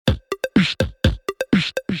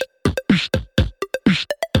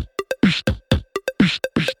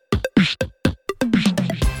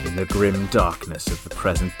grim darkness of the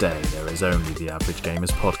present day, there is only the Average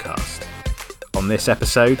Gamers podcast. On this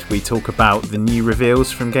episode, we talk about the new reveals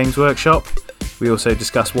from Games Workshop. We also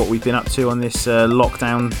discuss what we've been up to on this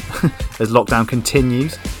lockdown, as lockdown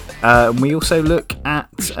continues. We also look at,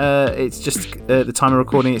 it's just at the time of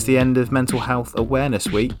recording, it's the end of Mental Health Awareness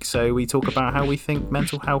Week, so we talk about how we think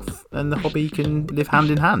mental health and the hobby can live hand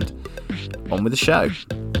in hand. On with the show.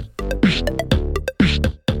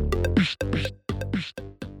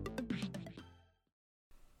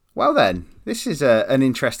 Well then, this is an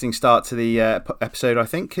interesting start to the episode, I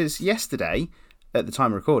think, because yesterday, at the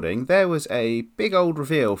time of recording, there was a big old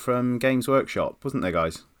reveal from Games Workshop, wasn't there,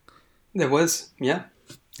 guys? There was, yeah.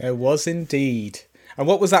 There was indeed. And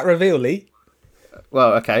what was that reveal, Lee?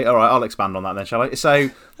 Well, okay, all right, I'll expand on that then, shall I?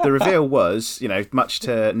 So, the reveal was, much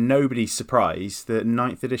to nobody's surprise, that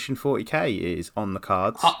 9th edition 40k is on the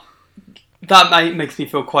cards. That makes me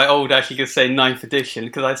feel quite old, actually, to say 9th edition,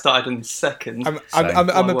 because I started in 2nd.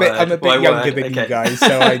 I'm a bit younger than you guys,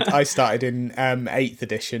 so I started in 8th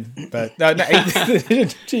edition. But no, 8th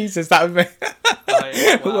edition. Jesus, that would be.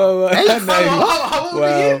 How old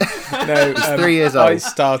are you? No, it's 3 years old. I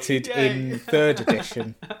started in 3rd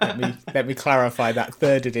edition. Let me clarify that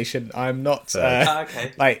 3rd edition. I'm not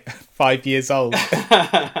like 5 years old.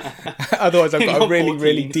 Otherwise, I've got a really, 14.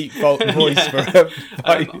 really deep voice for a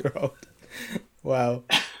 5-year-old. Wow.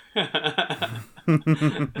 I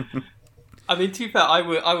mean, to be fair,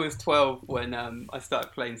 I was 12 when I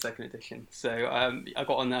started playing 2nd edition, so I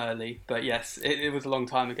got on early. But yes, it was a long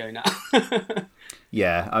time ago now.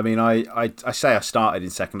 Yeah, I mean, I say I started in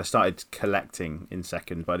 2nd. I started collecting in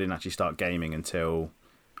 2nd, but I didn't actually start gaming until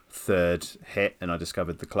 3rd hit, and I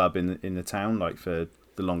discovered the club in the town. Like, for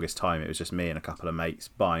the longest time, it was just me and a couple of mates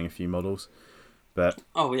buying a few models. But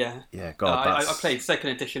oh yeah, God, I played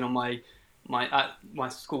 2nd edition on my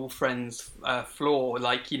school friend's floor.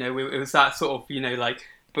 Like, it was that sort of like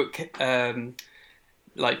book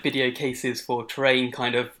like video cases for terrain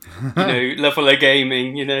kind of level of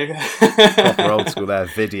gaming. Proper old school there,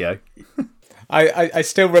 video. I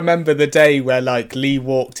still remember the day where like Lee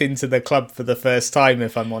walked into the club for the first time,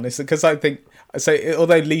 if I'm honest, because I think so.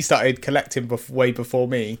 Although Lee started collecting way before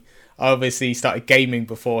me, I obviously started gaming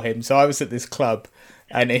before him. So I was at this club,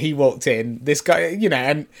 and he walked in. This guy,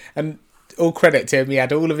 and all credit to him, he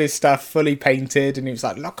had all of his stuff fully painted, and he was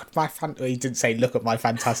like, "Look at my he didn't say "Look at my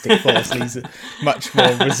fantastic force." He's much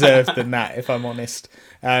more reserved than that, if I'm honest.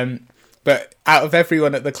 But out of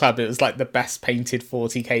everyone at the club, it was like the best painted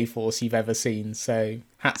 40k force you've ever seen. So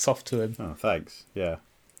hats off to him. Oh, thanks. Yeah,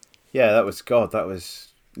 that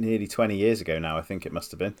was nearly 20 years ago now. I think it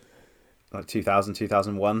must have been like 2000,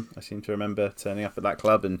 2001. I seem to remember turning up at that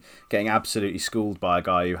club and getting absolutely schooled by a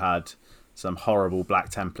guy who had some horrible Black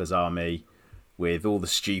Templars army with all the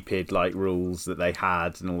stupid like rules that they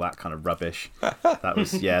had and all that kind of rubbish. That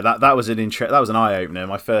was that was an eye opener.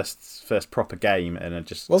 My first proper game, and it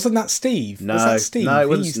just wasn't that Steve. No, was that Steve? No, it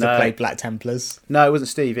wasn't. He used to play Black Templars. No, it wasn't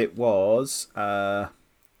Steve. It was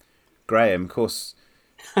Graham. Of course,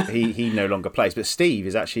 he no longer plays, but Steve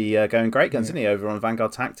is actually going great guns, isn't he? Over on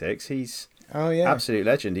Vanguard Tactics, he's absolute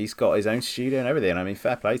legend. He's got his own studio and everything. I mean,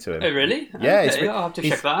 fair play to him. Oh, really? Yeah, okay, I'll have to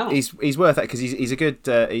check that out. He's worth it because he's a good.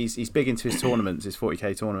 He's big into his tournaments, his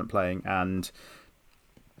 40k tournament playing, and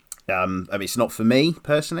I mean, it's not for me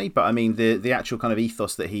personally, but I mean the actual kind of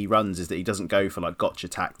ethos that he runs is that he doesn't go for like gotcha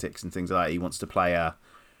tactics and things like that. He wants to play a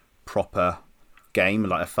proper game,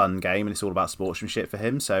 like a fun game, and it's all about sportsmanship for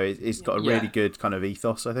him. So it's got a really good kind of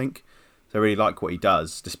ethos, I think. So I really like what he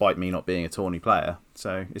does, despite me not being a tourney player.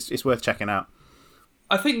 So it's worth checking out.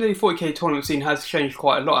 I think the 40k tournament scene has changed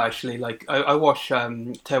quite a lot, actually. Like, I watch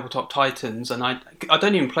Tabletop Titans, and I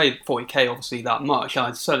don't even play 40k, obviously, that much.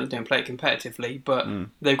 I certainly don't play it competitively, but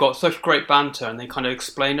they've got such great banter, and they kind of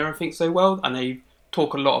explain everything so well, and they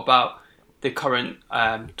talk a lot about the current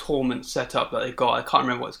tournament setup that they've got. I can't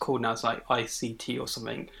remember what it's called now. It's like ICT or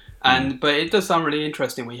something. But it does sound really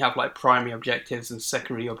interesting when you have like primary objectives and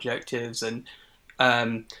secondary objectives, and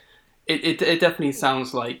it definitely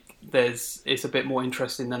sounds like it's a bit more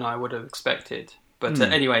interesting than I would have expected. But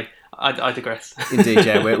anyway, I digress. Indeed,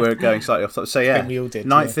 yeah, we're going slightly off topic. So yeah, we all did,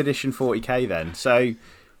 9th edition 40k then. So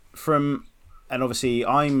and obviously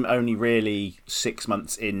I'm only really 6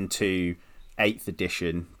 months into 8th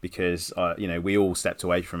edition because we all stepped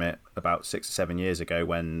away from it about 6 or 7 years ago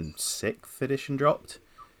when 6th edition dropped.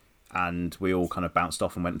 And we all kind of bounced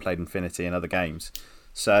off and went and played Infinity and other games.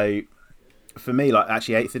 So for me, like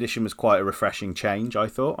actually 8th edition was quite a refreshing change, I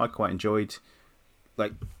thought. I quite enjoyed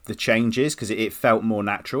like the changes because it felt more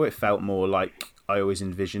natural. It felt more like I always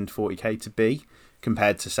envisioned 40k to be.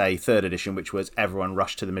 compared to, say, 3rd edition, which was everyone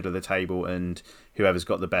rushed to the middle of the table and whoever's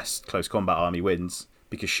got the best close combat army wins,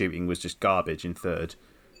 because shooting was just garbage in 3rd.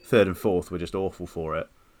 3rd and 4th were just awful for it.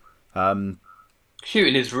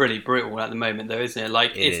 Shooting is really brutal at the moment, though, isn't it?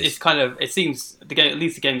 Like it's kind of, it seems the game, at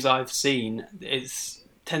least the games I've seen,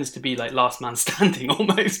 tends to be like last man standing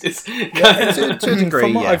almost. It's to a degree,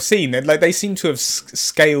 from what I've seen, like they seem to have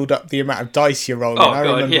scaled up the amount of dice you're rolling. I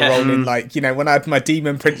remember rolling like, when I had my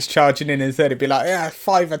demon prince charging in 3rd, it'd be like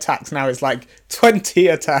 5 attacks. Now it's like 20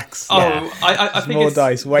 attacks. I think more it's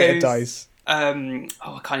dice, weighted dice. I can't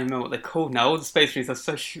even remember what they're called now. All the Space Marines have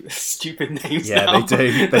such stupid names. Yeah, now. they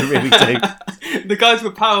do. They really do. The guys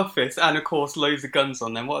with power fists and, of course, loads of guns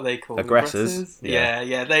on them. What are they called? Aggressors.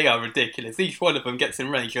 Yeah, they are ridiculous. Each one of them gets in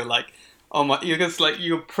range. You're like, oh my! You're just like,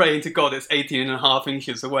 you're praying to God it's 18.5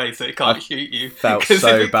 inches away so it can't shoot you. Felt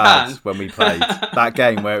so bad when we played that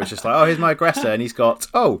game where it was just like, oh, here's my aggressor and he's got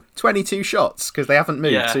 22 shots because they haven't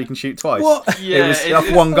moved, so he can shoot twice. What? Yeah, it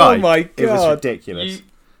was one guy. Oh my God. It was ridiculous.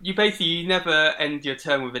 You never end your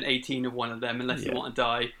turn with an 18 of one of them unless you want to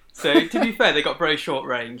die. So to be fair, they got very short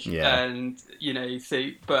range, and you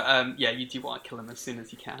do want to kill them as soon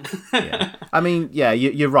as you can. I mean,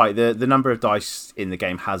 you're right. The number of dice in the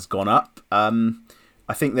game has gone up.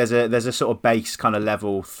 I think there's a sort of base kind of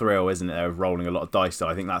level thrill, isn't there, of rolling a lot of dice. Though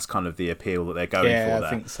I think that's kind of the appeal that they're going for. Yeah, there. I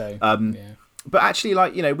think so. But actually,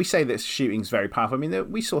 we say that shooting's very powerful. I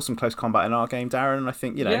mean, we saw some close combat in our game, Darren, and I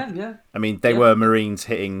think, I mean, they were Marines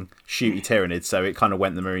hitting shooty Tyranids, so it kind of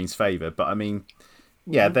went the Marines' favour. But I mean,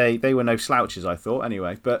 they were no slouches, I thought,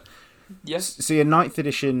 anyway. But see, a 9th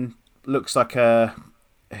edition looks like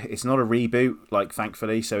it's not a reboot,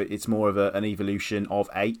 thankfully, so it's more of an evolution of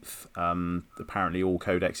 8th. Apparently, all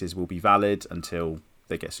codexes will be valid until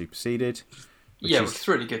they get superseded. Which is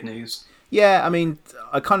really good news. Yeah, I mean,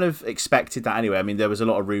 I kind of expected that anyway. I mean, there was a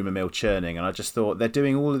lot of rumour mill churning, and I just thought they're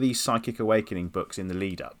doing all of these Psychic Awakening books in the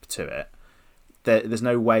lead up to it. There's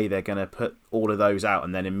no way they're going to put all of those out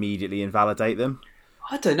and then immediately invalidate them.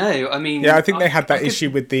 I don't know. I mean, I think they had that issue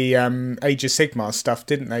with the Age of Sigmar stuff,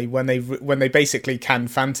 didn't they? When they basically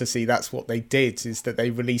canned fantasy, that's what they did. Is that they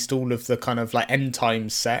released all of the kind of like End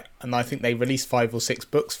Times set, and I think they released 5 or 6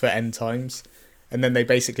 books for End Times. And then they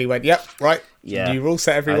basically went, yep, right, new rule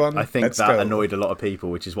set, everyone. I think that annoyed a lot of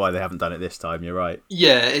people, which is why they haven't done it this time, you're right.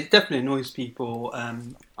 Yeah, it definitely annoys people. I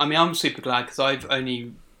mean, I'm super glad because I've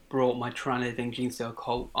only brought my Tyranid and Genestealer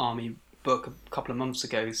Cult army book a couple of months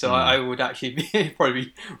ago, so I would actually probably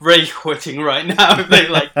be rage quitting right now if they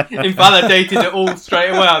invalidated it all straight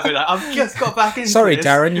away. I'd be like, I've just got back into Sorry, this.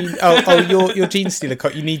 Darren, your Genestealer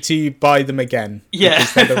Cult, you need to buy them again. Yeah,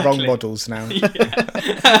 because they're the wrong models now. Yeah.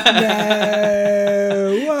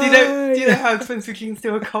 No, do you know how expensive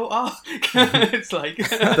Genestealer Cult are? It's like.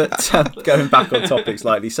 But going back on topic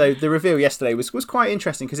slightly, so the reveal yesterday was quite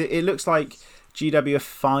interesting because it looks like GW are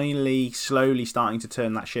finally slowly starting to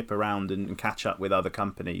turn that ship around and catch up with other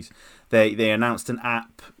companies. They announced an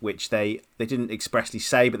app which they didn't expressly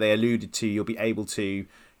say, but they alluded to. You'll be able to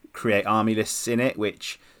create army lists in it,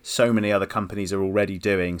 which so many other companies are already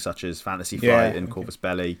doing, such as Fantasy Flight and Corvus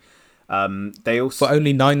Belli. They also for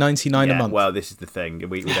only $9.99 a month. Well, this is the thing,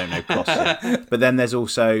 we don't know costs yet. But then there's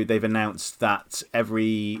also, they've announced that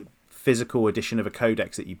every physical edition of a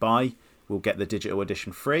codex that you buy will get the digital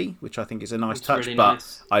edition free, which I think is a nice touch. Really but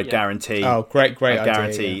nice. I guarantee, great I idea,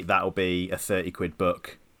 guarantee that'll be a £30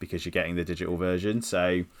 book because you're getting the digital version.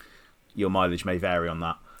 So your mileage may vary on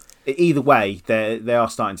that. Either way, they are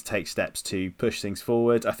starting to take steps to push things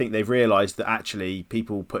forward. I think they've realised that actually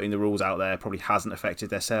people putting the rules out there probably hasn't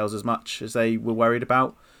affected their sales as much as they were worried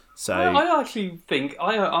about. So I actually think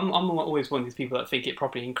I'm always one of these people that think it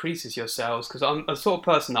probably increases your sales because I'm a sort of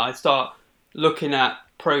person that I start looking at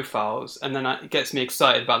profiles and then it gets me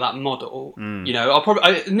excited about that model. You know, I'll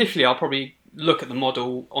probably look at the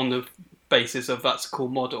model on the basis of that's a cool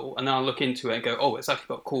model, and then I'll look into it and go, oh, it's actually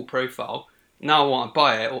got a cool profile. Now I want to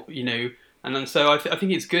buy it, you know, and then so I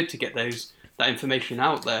think it's good to get that information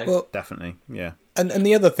out there. Well, definitely, yeah. And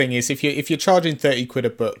the other thing is, if you're charging £30 a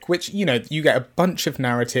book, which, you know, you get a bunch of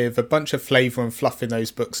narrative, a bunch of flavour and fluff in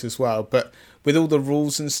those books as well, but with all the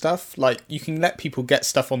rules and stuff, like, you can let people get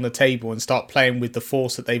stuff on the table and start playing with the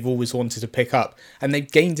force that they've always wanted to pick up, and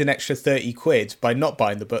they've gained an extra £30 by not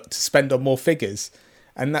buying the book to spend on more figures.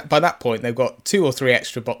 And by that point, they've got 2 or 3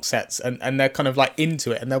 extra box sets, and they're kind of like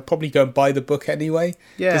into it, and they'll probably go and buy the book anyway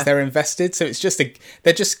because they're invested. So it's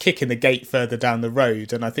they're just kicking the gate further down the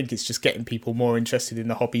road, and I think it's just getting people more interested in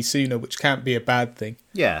the hobby sooner, which can't be a bad thing.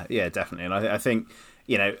 Yeah, definitely. And I think,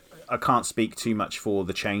 you know, I can't speak too much for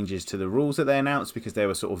the changes to the rules that they announced because they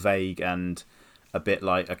were sort of vague and a bit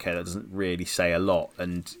like, okay, that doesn't really say a lot,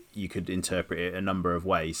 and you could interpret it a number of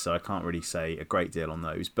ways, so I can't really say a great deal on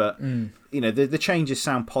those. But the changes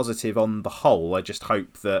sound positive on the whole. I just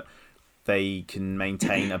hope that they can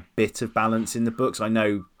maintain a bit of balance in the books. I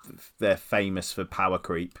know they're famous for power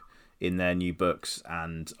creep in their new books,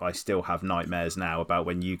 and I still have nightmares now about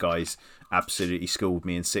when you guys absolutely schooled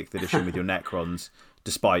me in 6th edition with your Necrons,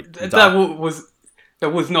 despite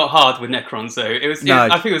that was not hard with Necrons, though. It was. No.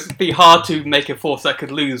 I think it would be hard to make a force that could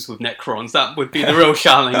lose with Necrons. That would be the real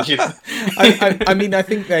challenge. I mean, I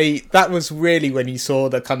think that was really when you saw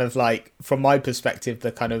the kind of like, from my perspective,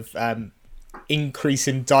 the kind of increase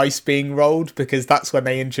in dice being rolled, because that's when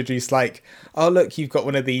they introduced like, oh look, you've got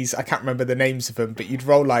one of these, I can't remember the names of them, but you'd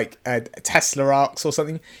roll like a Tesla arcs or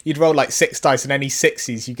something, you'd roll like 6 dice, and any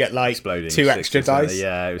 6s you get like exploding 2 extra dice,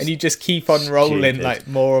 and you just keep on rolling like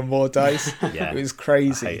more and more dice. It was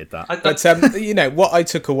crazy. I hated that. But what I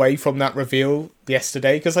took away from that reveal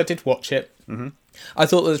yesterday, because I did watch it, I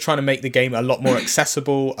thought they were trying to make the game a lot more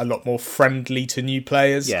accessible, a lot more friendly to new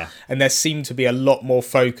players. Yeah. And there seemed to be a lot more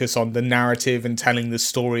focus on the narrative and telling the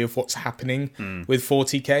story of what's happening with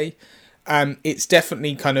 40k. It's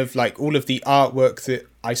definitely kind of like all of the artwork that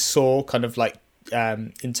I saw, kind of like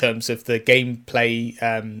in terms of the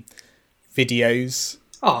gameplay videos.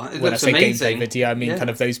 Oh, it when I looks say amazing. gameplay video, I mean kind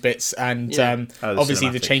of those bits. And obviously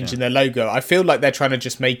the change in yeah. their logo. I feel like they're trying to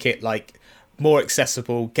just make it like more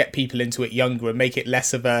accessible, get people into it younger, and make it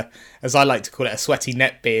less of a, as I like to call it, a sweaty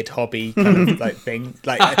neckbeard hobby kind of like thing,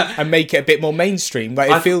 like, and make it a bit more mainstream.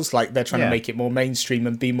 Like, it feels like they're trying to make it more mainstream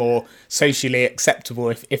and be more socially acceptable,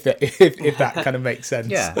 if that kind of makes sense.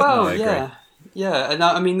 Yeah. Well, No, I agree. yeah, and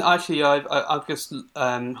I mean, actually, I've just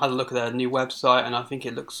had a look at their new website, and I think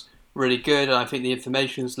it looks really good, and I think the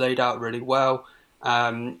information's laid out really well.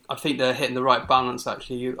 I think they're hitting the right balance,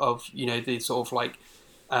 actually, of the sort of like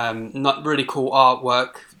not really cool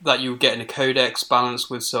artwork that you get in a codex, balanced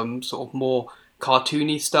with some sort of more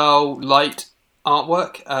cartoony style light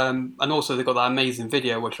artwork, and also they've got that amazing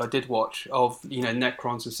video which I did watch of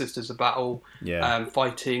Necrons and Sisters of Battle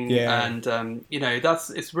fighting, and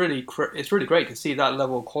it's really great to see that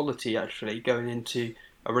level of quality actually going into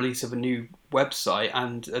a release of a new website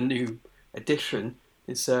and a new edition.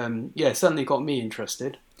 It's certainly got me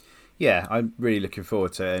interested. Yeah, I'm really looking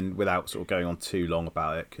forward to it, and without sort of going on too long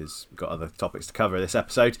about it, because we've got other topics to cover this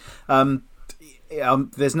episode,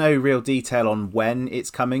 there's no real detail on when it's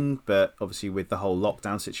coming, but obviously with the whole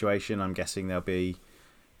lockdown situation, I'm guessing there'll be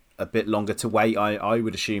a bit longer to wait. I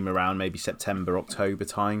would assume around maybe September, October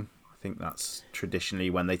time. I think that's traditionally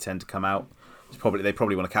when they tend to come out. They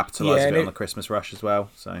probably want to capitalise a bit on the Christmas rush as well,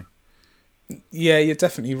 so... Yeah, you're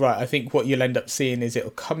definitely right. I think what you'll end up seeing is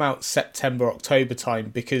it'll come out September, October time,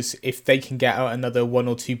 because if they can get out another 1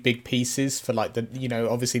 or 2 big pieces for like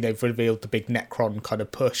obviously they've revealed the big Necron kind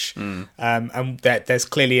of push, and there's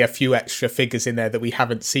clearly a few extra figures in there that we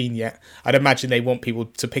haven't seen yet. I'd imagine they want people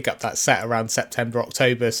to pick up that set around September,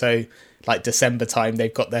 October, so like December time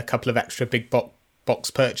they've got their couple of extra big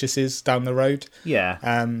box purchases down the road.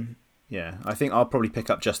 Yeah. Yeah, I think I'll probably pick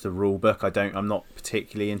up just the rule book. I'm not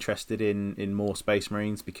particularly interested in more Space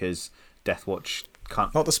Marines, because Deathwatch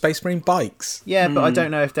can't... Not the Space Marine bikes. Yeah, but I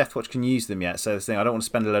don't know if Deathwatch can use them yet. So the thing, I don't want to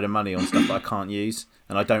spend a load of money on stuff that I can't use,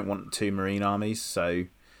 and I don't want 2 Marine armies, so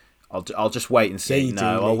I'll just wait and see.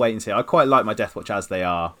 I'll wait and see. I quite like my Deathwatch as they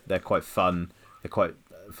are. They're quite fun. They're quite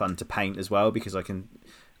fun to paint as well, because I can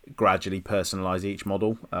gradually personalise each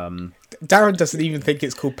model. Darren doesn't even think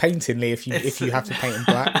it's called painting, Lee, if you have to paint in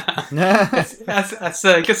black. That's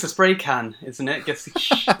just a spray can, isn't it? Gets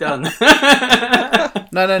done.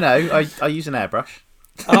 No. I use an airbrush.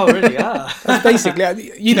 Oh, really? Yeah. That's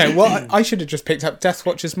basically, you know what? I should have just picked up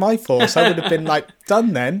Deathwatch as my force. I would have been like,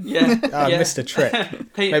 done then. Yeah. Missed a trick.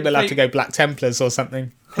 Maybe I'll have to go Black Templars or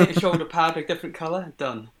something. Paint a shoulder pad a different colour.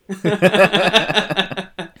 Done.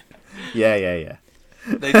 Yeah.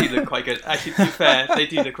 They do look quite good. Actually, to be fair, they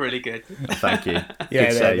do look really good. Thank you.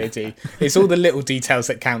 Yeah, they do. It's all the little details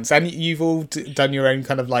that counts. And you've all done your own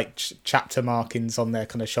kind of like chapter markings on their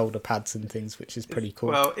kind of shoulder pads and things, which is pretty cool.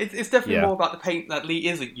 Well, it's definitely more about the paint that Lee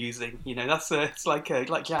isn't using. You know, that's it's like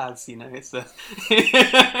jazz. You know, it's the.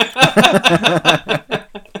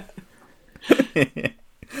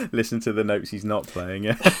 Listen to the notes he's not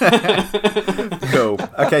playing. Cool.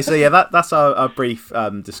 Okay, so yeah, that's our brief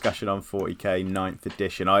discussion on 40k 9th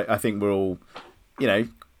edition. I think we're all,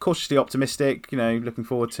 cautiously optimistic. Looking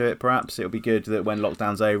forward to it. Perhaps it'll be good that when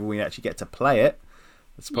lockdown's over, we actually get to play it.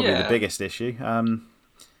 That's probably the biggest issue.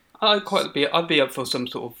 I'd be up for some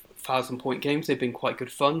sort of 1,000-point games, they've been quite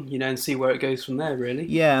good fun, and see where it goes from there, really.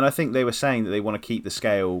 Yeah, and I think they were saying that they want to keep the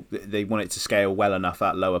scale. They want it to scale well enough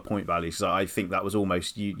at lower point values. So I think that was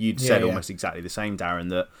almost you'd said almost exactly the same, Darren.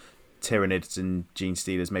 That Tyranids and Gene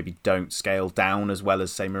Stealers maybe don't scale down as well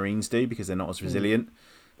as say Marines do because they're not as resilient,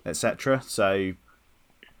 etc. So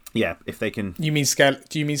yeah, if they can. You mean scale?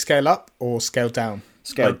 Do you mean scale up or scale down?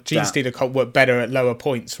 Scale Gene down. Stealer can't work better at lower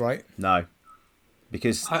points, right? No.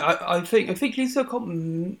 Because I think Lisa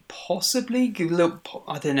possibly a little.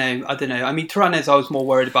 I don't know. I mean, Tyranids, I was more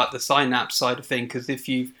worried about the synapse side of thing because if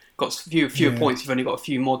you've got fewer points, you've only got a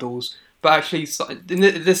few models. But actually, in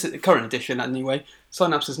this current edition anyway,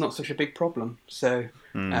 synapse is not such a big problem. So,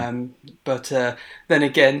 but then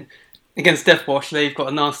again, against Deathwash, they've got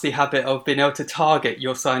a nasty habit of being able to target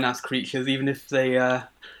your synapse creatures, even if they are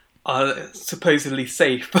supposedly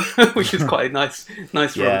safe, which is quite a nice run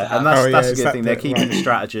to have. And that's a good thing. They're keeping the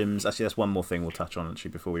stratagems. Actually, that's one more thing we'll touch on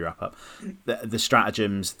actually before we wrap up. The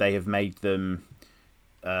stratagems, they have made them.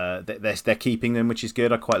 They're keeping them, which is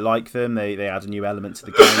good. I quite like them. They add a new element to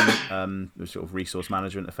the game, sort of resource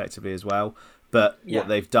management effectively as well. But what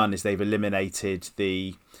they've done is they've eliminated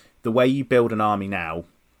the way you build an army now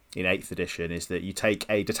in 8th edition is that you take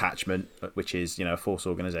a detachment, which is a force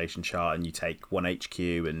organisation chart, and you take 1 HQ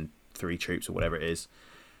and 3 troops or whatever it is,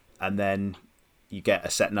 and then you get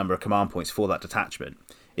a set number of command points for that detachment.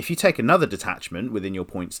 If you take another detachment within your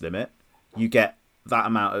points limit, you get that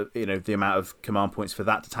amount of the amount of command points for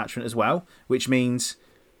that detachment as well, which means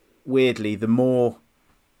weirdly the more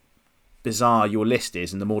bizarre your list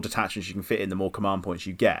is and the more detachments you can fit in, the more command points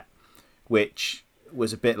you get, which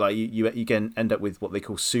was a bit like you can end up with what they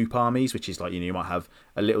call soup armies, which is like you might have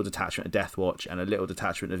a little detachment of Death Watch and a little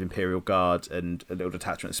detachment of Imperial Guard and a little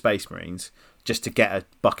detachment of Space Marines just to get a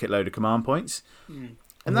bucket load of command points. And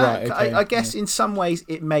that I guess in some ways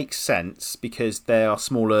it makes sense because they are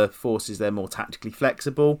smaller forces, they're more tactically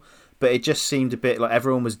flexible, but it just seemed a bit like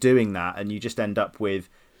everyone was doing that and you just end up with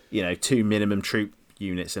 2 minimum troop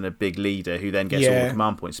units and a big leader who then gets all the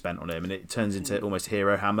command points spent on him, and it turns into almost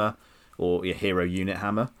hero hammer or your hero unit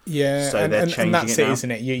hammer. Yeah, so they're changing and that's it now.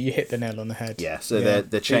 Isn't it? You hit the nail on the head. Yeah, so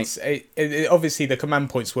they're changing. Obviously, the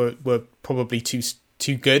command points were probably too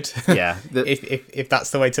good. Yeah, if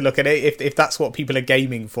that's the way to look at it, if that's what people are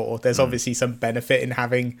gaming for, there's obviously some benefit in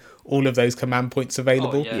having all of those command points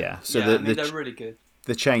available. So they're really good.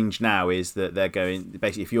 The change now is that they're going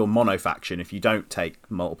basically if you're mono faction, if you don't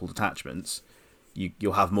take multiple detachments,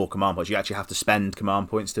 you'll have more command points. You actually have to spend command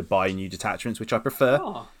points to buy new detachments, which I prefer.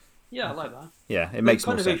 Oh. Yeah, I like that. Yeah, it makes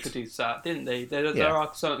more sense. They kind of introduced that, didn't they? There are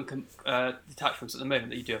certain detachments at the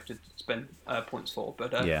moment that you do have to spend points for.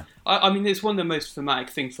 But I mean, it's one of the most thematic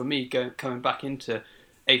things for me coming back into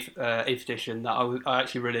 8th edition that I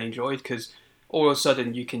actually really enjoyed because all of a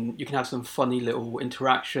sudden you can have some funny little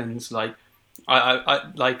interactions. Like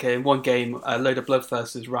I in one game, a load of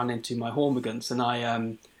Bloodthirsters ran into my Hormigons, and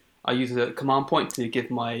I used a command point to give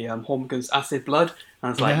my Hormigons acid blood. And I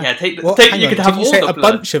was like, you could have all the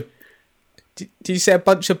blood. Did you say a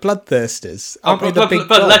bunch of bloodthirsters?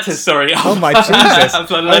 Bloodletters, sorry. Oh my Jesus! I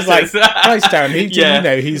was like, Christ, Darren, who do you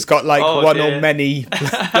know who's got like one or many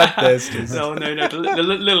bloodthirsters? No, the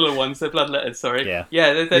littler ones, the bloodletters. Sorry. Yeah.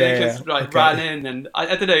 They just ran in, and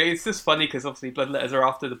I don't know. It's just funny because obviously bloodletters are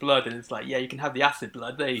after the blood, and it's like, you can have the acid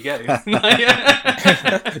blood. There you go.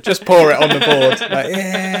 Just pour it on the board.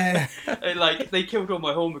 Like they killed all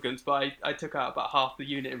my Hormigons, but I took out about half the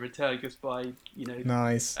unit in return just by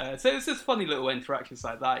Nice. So it's just funny little interactions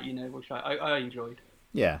like that, which I enjoyed.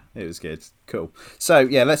 Yeah, it was good. Cool. So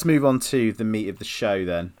let's move on to the meat of the show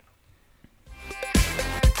then.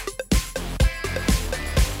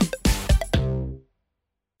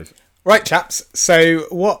 Right, chaps. So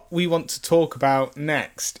what we want to talk about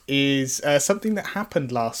next is something that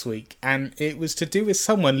happened last week, and it was to do with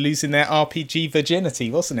someone losing their RPG virginity,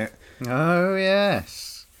 wasn't it? Oh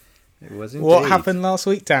yes, it was indeed. What happened last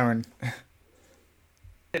week, Darren?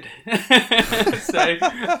 So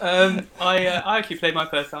I actually played my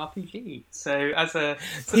first RPG.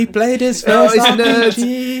 He played his first he's RPG. A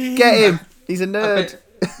nerd. Get him. He's a nerd.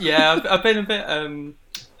 I've been a bit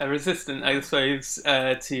resistant, I suppose, to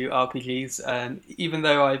RPGs. Even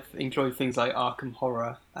though I've enjoyed things like Arkham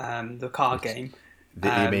Horror, the card game.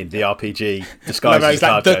 You mean the RPG disguised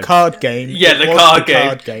as the card game? Yeah, the card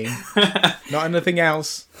game. Not anything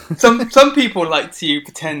else. Some people like to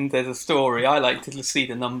pretend there's a story. I like to see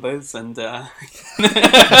the numbers and. You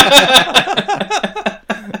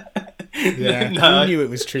knew it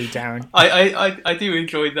was true, Darren. I do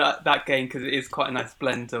enjoy that game because it is quite a nice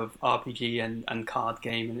blend of RPG and card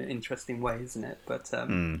game in an interesting way, isn't it? But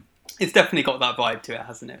it's definitely got that vibe to it,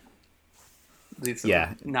 hasn't it? the sort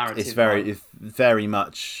of narrative. It's very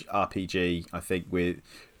much RPG. I think with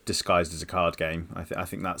disguised as a card game. I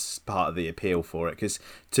think that's part of the appeal for it. Because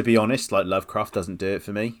to be honest, like Lovecraft doesn't do it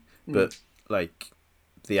for me, but like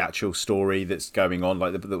the actual story that's going on,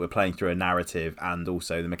 like that we're playing through a narrative, and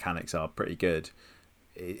also the mechanics are pretty good,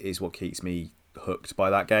 is what keeps me hooked by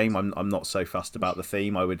that game. I'm not so fussed about the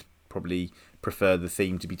theme. I would probably prefer the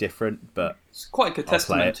theme to be different, but it's quite a good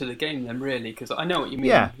testament to the game then, really, because I know what you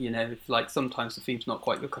mean. You know, if, like, sometimes the theme's not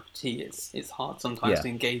quite your cup of tea, it's hard sometimes to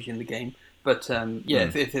engage in the game, but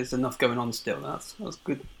if there's enough going on still, that's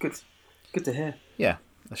good to hear. Yeah,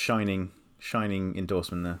 a shining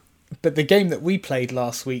endorsement there. But the game that we played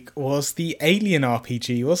last week was the Alien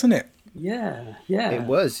RPG, wasn't it? Yeah. It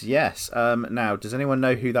was, yes. Now, does anyone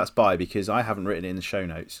know who that's by? Because I haven't written it in the show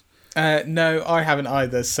notes. No, I haven't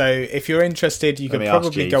either. So if you're interested, you could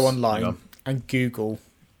probably go online and Google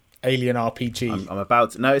Alien RPG. I'm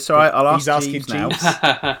about to... No, it's all right. I'll ask Jeeves now.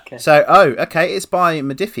 Okay. So, it's by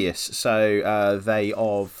Modifius. So they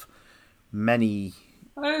of many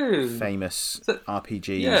famous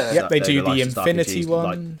RPGs. Yeah. Yep, they do the Infinity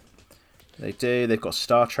one. They do. They've got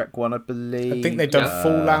Star Trek one, I believe. I think they've done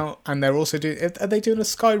Fallout, and they're also doing... Are they doing a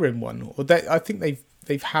Skyrim one? Or I think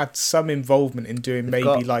they've had some involvement in doing they've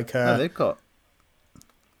got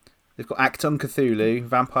Acton Cthulhu,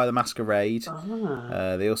 Vampire the Masquerade.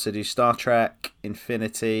 They also do Star Trek,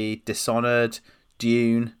 Infinity, Dishonored,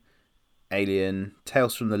 Dune, Alien,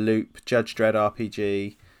 Tales from the Loop, Judge Dredd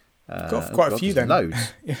RPG. Got quite a few then.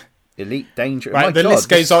 Loads. Elite Danger. Right, the list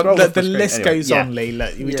goes on. The list goes on, Lee.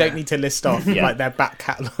 Look, we don't need to list off like their back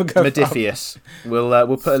catalogue. Modifius.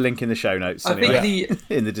 We'll put a link in the show notes. Anyway, I think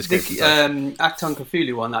in the description. The Acton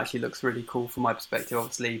Cthulhu one actually looks really cool from my perspective.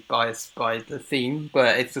 Obviously biased by the theme,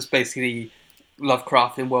 but it's just basically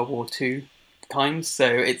Lovecraft in World War II times. So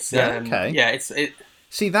it's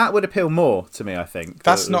See, that would appeal more to me, I think.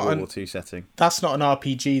 That's not World War II setting. That's not an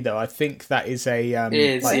RPG, though. I think that is a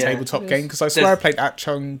tabletop game, because I swear I played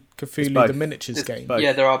Acton Cthulhu, the miniatures game.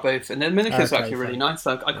 Yeah, there are both, and the miniatures are actually really nice.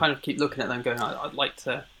 So I kind of keep looking at them, going, I'd like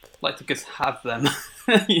to just have them.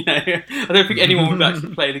 You know, I don't think anyone would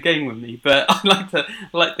actually play the game with me, but I'd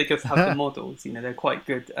like to just have the models. You know, they're quite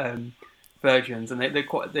good versions, and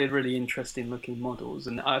they're really interesting looking models.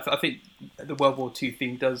 And I think the World War II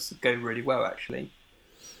theme does go really well, actually.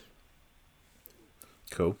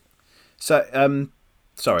 Cool. So,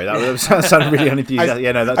 sorry, that sounded really unenthusiastic.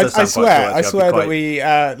 That does sound quite cool. I swear that we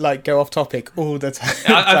go off topic all the time.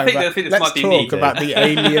 I think this might be me. Let's talk about the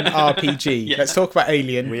Alien RPG. Let's talk about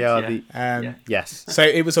Alien. We are yes. So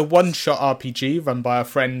it was a one-shot RPG run by a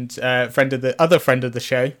friend of the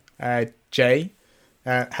show, Jay.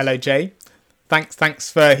 Hello, Jay. Thanks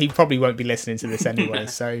for... He probably won't be listening to this anyway,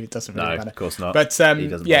 so it doesn't really matter. Of course not. But so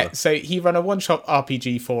he ran a one-shot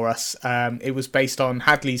RPG for us. It was based on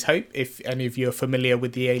Hadley's Hope, if any of you are familiar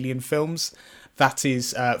with the Alien films. That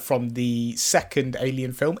is from the second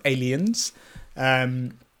Alien film, Aliens.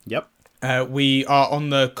 Yep. We are on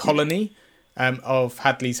the colony of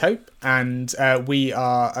Hadley's Hope, and we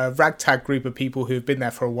are a ragtag group of people who have been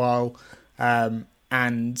there for a while. I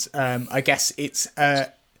guess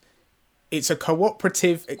it's a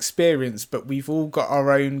cooperative experience, but we've all got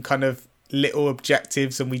our own kind of little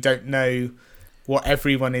objectives, and we don't know what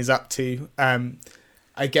everyone is up to.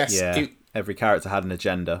 I guess every character had an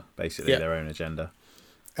agenda, basically their own agenda.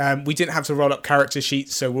 We didn't have to roll up character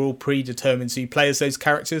sheets, so we're all predetermined. So you play as those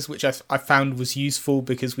characters, which I found was useful,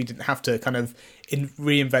 because we didn't have to kind of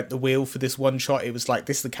reinvent the wheel for this one shot. It was like,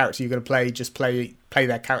 this is the character you're going to play. Just play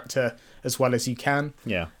their character as well as you can.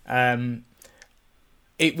 Yeah.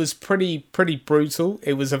 It was pretty brutal.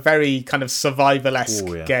 It was a very kind of survival-esque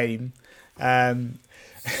game. I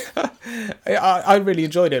really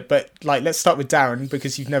enjoyed it, but let's start with Darren,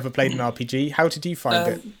 because you've never played an RPG. How did you find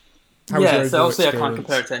it? So obviously I can't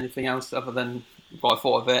compare it to anything else other than what I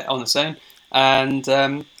thought of it on its own. And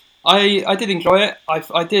I did enjoy it.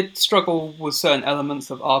 I did struggle with certain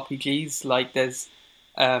elements of RPGs. Like there's...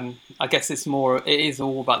 I guess it is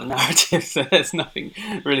all about the narrative, so there's nothing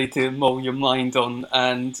really to mull your mind on,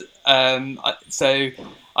 and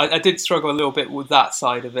I did struggle a little bit with that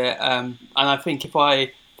side of it, and I think if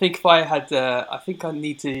I had, I think I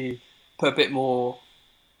need to put a bit more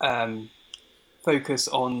focus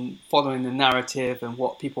on following the narrative and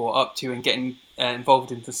what people are up to, and getting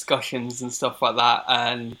involved in discussions and stuff like that,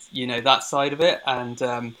 and that side of it,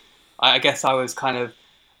 and I guess I was kind of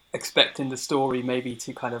expecting the story maybe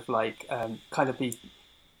to kind of be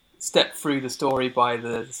step through the story by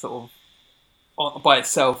the sort of by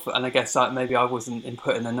itself, and I guess maybe I wasn't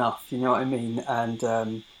inputting enough, you know what I mean?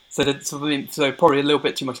 And So probably a little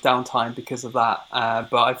bit too much downtime because of that.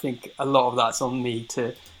 But I think a lot of that's on me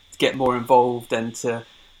to get more involved and to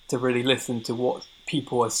really listen to what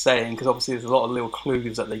people are saying, because obviously there's a lot of little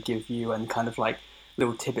clues that they give you and kind of like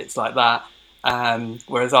little tidbits like that.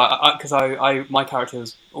 Whereas my character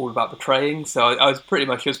was all about betraying, so I was pretty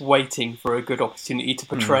much just waiting for a good opportunity to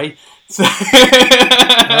betray. So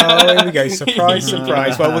oh, here we go. Surprise,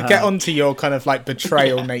 surprise. Well, we'll get onto your kind of like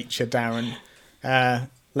betrayal nature, Darren,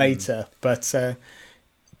 later. But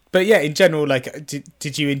yeah, in general, like,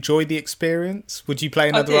 did you enjoy the experience? Would you play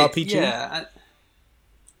another RPG? Yeah,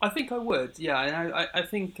 I think I would. Yeah, I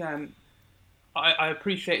think I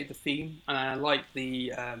appreciated the theme, and I like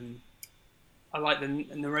the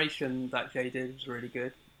narration that Jay did. It was really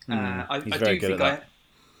good. I do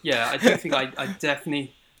think I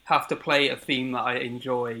definitely have to play a theme that I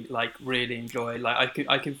enjoy, like really enjoy. Like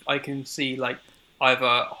I can see like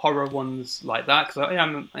either horror ones like that, because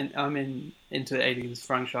I'm into the Aliens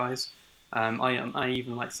franchise. I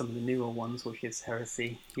even like some of the newer ones, which is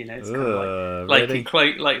Heresy. You know, it's kind of like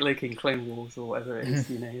in Clone Wars or whatever it is.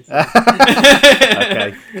 You know.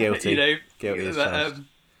 Okay, guilty. You know, guilty as charged.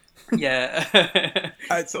 Yeah,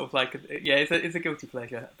 it's sort of like it's a guilty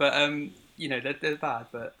pleasure, but you know they're bad,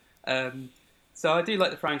 but so I do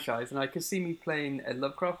like the franchise, and I could see me playing a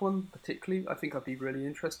Lovecraft one particularly. I think I'd be really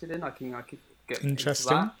interested in. I could get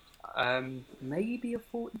interesting. Into that. Maybe a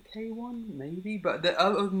 40k one, maybe, but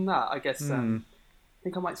other than that, I guess I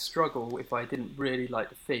think I might struggle if I didn't really like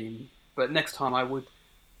the theme. But next time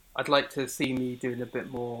I'd like to see me doing a bit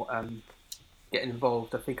more. Getting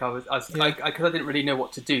involved. I think because I didn't really know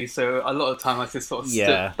what to do, so a lot of time I just sort of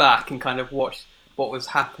stood back and kind of watched what was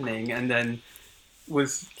happening, and then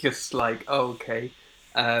was just like, oh, okay.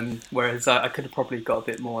 Whereas I could have probably got a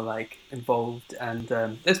bit more like involved, and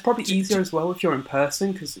it's probably easier as well if you're in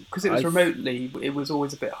person, because it was remotely. It was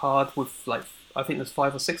always a bit hard with like, I think there's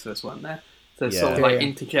 5 or 6 of us, weren't there? So sort of like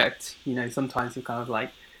interject. You know, sometimes you kind of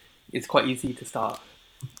like, it's quite easy to start.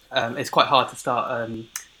 It's quite hard to start.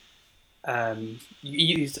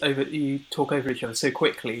 You talk over each other so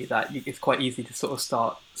quickly that it's quite easy to sort of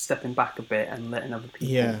start stepping back a bit and letting other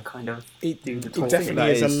people kind of do the talking. It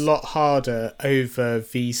definitely is a lot harder over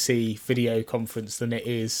VC video conference than it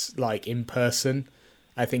is like in person.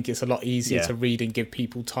 I think it's a lot easier to read and give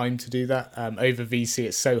people time to do that. Over VC,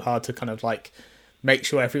 it's so hard to kind of like make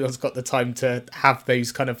sure everyone's got the time to have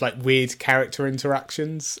those kind of like weird character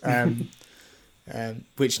interactions.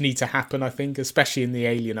 Which need to happen, I think, especially in the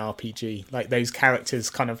Alien RPG. Like those characters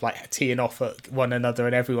kind of like teeing off at one another,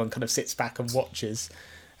 and everyone kind of sits back and watches.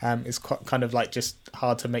 It's quite kind of like just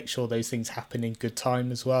hard to make sure those things happen in good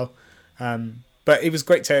time as well. But it was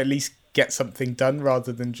great to at least get something done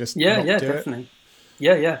rather than just not do definitely.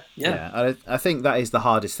 it. Yeah. I think that is the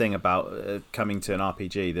hardest thing about coming to an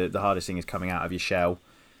RPG. The hardest thing is coming out of your shell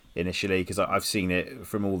initially, because I've seen it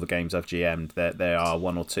from all the games I've GM'd. There are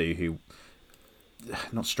one or two who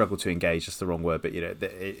not struggle to engage, that's the wrong word, but you know,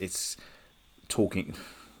 it's talking,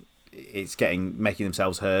 it's making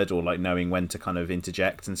themselves heard, or like knowing when to kind of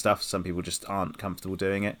interject and stuff. Some people just aren't comfortable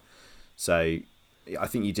doing it. So I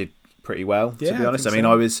think you did pretty well, to be honest. I mean,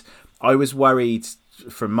 I was worried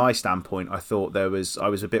from my standpoint. I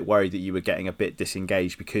was a bit worried that you were getting a bit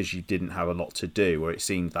disengaged because you didn't have a lot to do, or it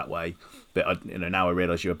seemed that way. But now I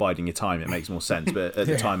realise you're biding your time. It makes more sense. But at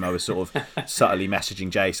the time, I was sort of subtly messaging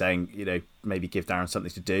Jay saying, maybe give Darren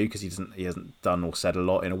something to do, because he hasn't done or said a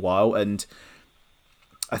lot in a while. And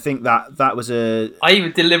I think that was I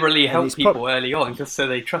even deliberately helped people early on just so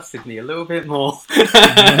they trusted me a little bit more.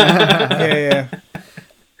 yeah.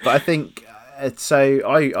 But I think so.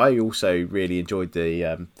 I also really enjoyed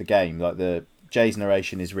the game. Like Jay's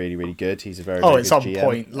narration is really, really good. He's a very it's good on GM.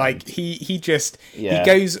 point. Like he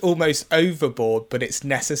goes almost overboard, but it's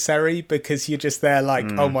necessary, because you're just there like,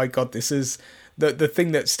 oh my god, this is the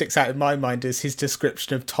thing that sticks out in my mind is his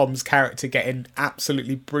description of Tom's character getting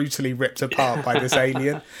absolutely brutally ripped apart by this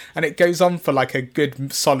alien, and it goes on for like a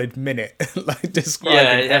good solid minute, like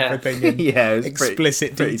describing everything in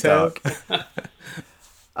explicit detail.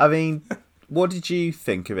 I mean, what did you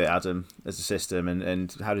think of it, Adam, as a system,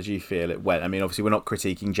 and how did you feel it went? I mean, obviously, we're not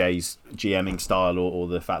critiquing Jay's GMing style or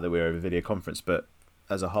the fact that we're over video conference, but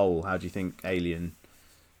as a whole, how do you think Alien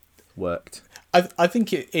worked? I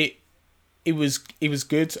think it was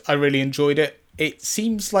good. I really enjoyed it. It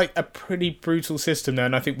seems like a pretty brutal system, though,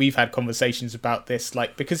 and I think we've had conversations about this,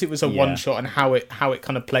 like, because it was a one shot and how it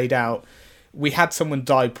kind of played out. We had someone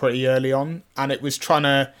die pretty early on, and it was trying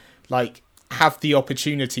to like have the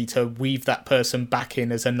opportunity to weave that person back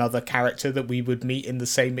in as another character that we would meet in the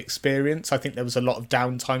same experience. I think there was a lot of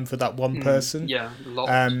downtime for that one person. Yeah, a lot.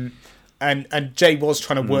 and Jay was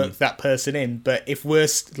trying to work that person in, but if we're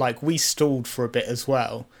like, we stalled for a bit as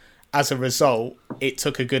well. As a result, it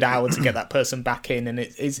took a good hour to get that person back in, and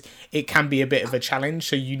it can be a bit of a challenge.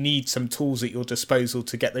 So you need some tools at your disposal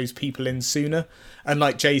to get those people in sooner. And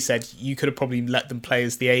like Jay said, you could have probably let them play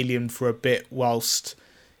as the alien for a bit whilst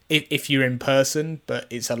if you're in person, but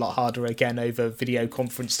it's a lot harder again over video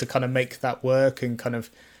conference to kind of make that work and kind of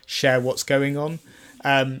share what's going on.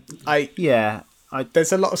 There's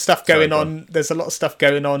a lot of stuff going on. There's a lot of stuff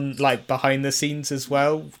going on like behind the scenes as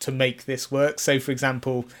well to make this work. So, for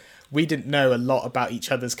example, we didn't know a lot about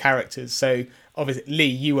each other's characters. So, obviously, Lee,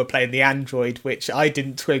 you were playing the android, which I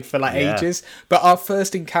didn't twig for ages. But our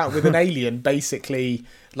first encounter with an alien, basically,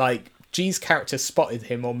 like G's character spotted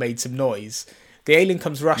him or made some noise. The alien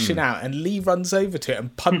comes rushing out, and Lee runs over to it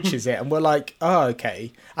and punches it, and we're like, "Oh,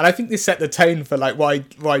 okay." And I think this set the tone for like why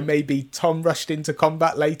maybe Tom rushed into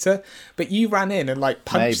combat later. But you ran in and like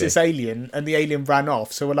punched this alien, and the alien ran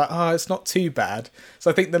off. So we're like, "Oh, it's not too bad." So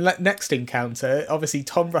I think the next encounter, obviously,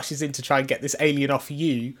 Tom rushes in to try and get this alien off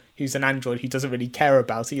you, who's an android who doesn't really care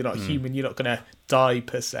about it. You're not human. You're not going to die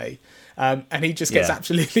per se. And he just gets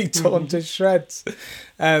absolutely torn to shreds.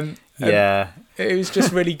 It was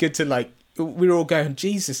just really good to like. We were all going,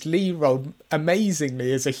 Jesus, Lee rolled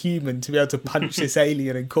amazingly as a human to be able to punch this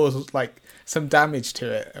alien and cause like some damage to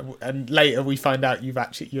it. And later we find out you're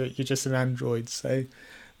just an android. So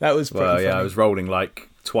that was pretty funny. I was rolling like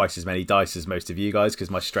twice as many dice as most of you guys because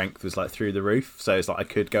my strength was like through the roof. So it's like I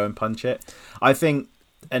could go and punch it. I think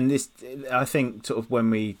sort of when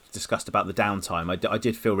we discussed about the downtime, I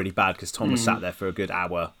did feel really bad because Tom was sat there for a good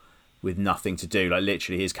hour with nothing to do. Like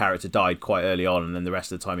literally his character died quite early on, and then the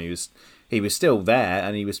rest of the time he was still there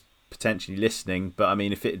and he was potentially listening. But I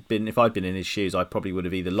mean, if I'd been in his shoes, I probably would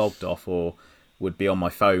have either logged off or would be on my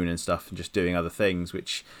phone and stuff and just doing other things,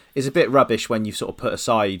 which is a bit rubbish when you sort of put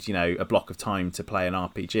aside, a block of time to play an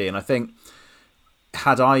RPG. And I think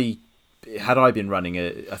had I been running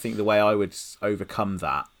it, I think the way I would overcome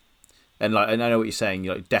that, and I know what you're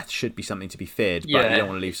saying, death should be something to be feared, but you don't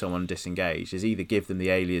want to leave someone disengaged, is either give them the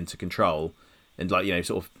alien to control and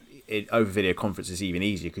sort of over video conference is even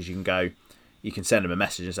easier because you can send them a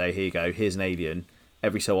message and say, here you go, here's an alien.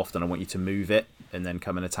 Every so often I want you to move it and then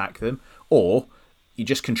come and attack them. Or you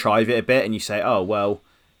just contrive it a bit and you say, oh, well,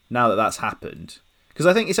 now that that's happened. Because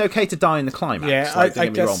I think it's okay to die in the climax. Yeah,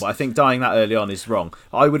 don't get me wrong, but I think dying that early on is wrong.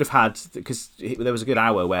 I would have had, because there was a good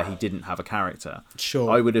hour where he didn't have a character. Sure.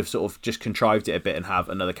 I would have sort of just contrived it a bit and have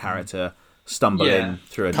another character stumble in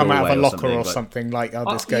through a come doorway out of a locker or something like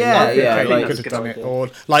this guy. He could have done it. Or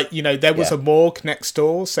there was a morgue next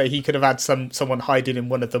door, so he could have had someone hiding in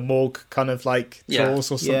one of the morgue kind of like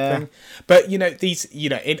drawers or something. But these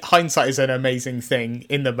in hindsight is an amazing thing.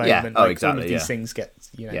 In the moment, exactly. All of these things get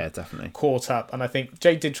definitely caught up. And I think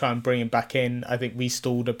Jay did try and bring him back in. I think we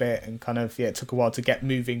stalled a bit and kind of it took a while to get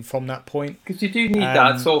moving from that point. Because you do need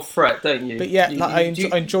that sort of threat, don't you? But I enjoy.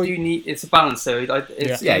 It's a balance though.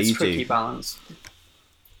 It's a tricky balance.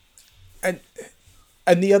 And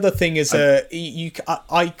the other thing is,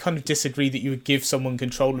 I kind of disagree that you would give someone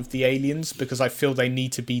control of the aliens because I feel they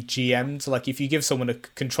need to be GM'd. Like if you give someone a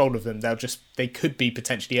control of them, they could be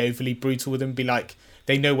potentially overly brutal with them. Be like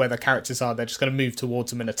they know where their characters are, they're just going to move towards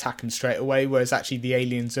them and attack them straight away. Whereas actually the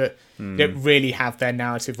aliens don't really have their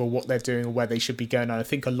narrative or what they're doing or where they should be going. And I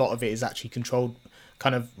think a lot of it is actually controlled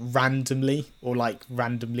kind of randomly or like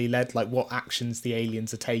randomly led, like what actions the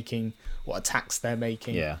aliens are taking, what attacks they're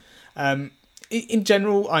making. Yeah. In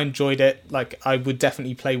general, I enjoyed it. Like, I would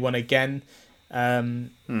definitely play one again. Yeah,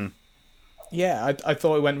 I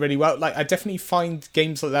thought it went really well. Like, I definitely find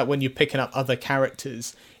games like that when you're picking up other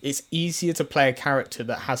characters, it's easier to play a character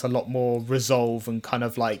that has a lot more resolve and kind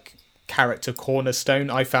of like character cornerstone.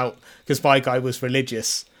 I felt because my guy was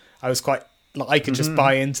religious, I was quite like I could just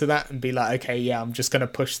buy into that and be like, okay, yeah, I'm just gonna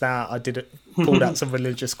push that. I pulled out some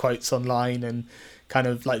religious quotes online and kind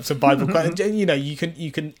of like some Bible quotes.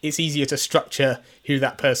 You can. It's easier to structure who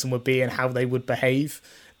that person would be and how they would behave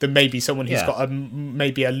than maybe someone who's got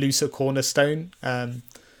maybe a looser cornerstone.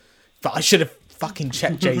 But I should have fucking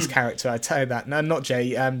checked Jay's character. I tell you that. No, not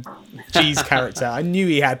Jay. G's character. I knew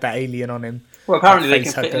he had that alien on him. Well, apparently they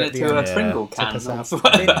can fit it into a Pringle can.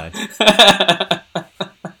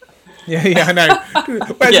 Yeah, I know.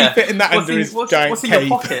 Where's he fitting that under his giant what's in cape?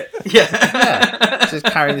 your pocket? Yeah. Just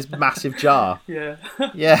carrying this massive jar. Yeah.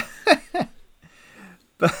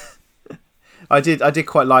 But I did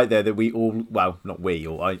quite like there that we all, well, not we,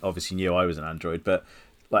 or I obviously knew I was an android, but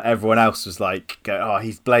like everyone else was like, oh,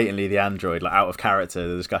 he's blatantly the android, like out of character.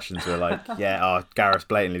 The discussions were like, Gareth's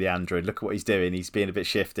blatantly the android. Look at what he's doing. He's being a bit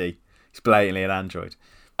shifty. He's blatantly an android.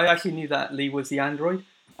 I actually knew that Lee was the android.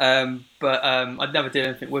 but I never did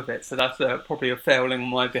anything with it, so that's probably a failing on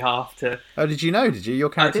my behalf. Oh, did you know? Did you? Your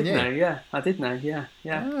character I did know, yeah. I did know, yeah.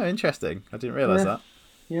 Oh, interesting. I didn't realise that.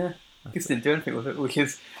 Yeah. Just didn't do anything with it, which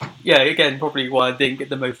is, again, probably why I didn't get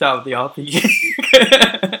the most out of the RPG.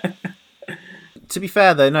 To be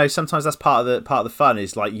fair, though, no. Sometimes that's part of the fun.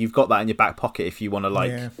 Is like you've got that in your back pocket if you want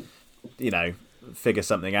to figure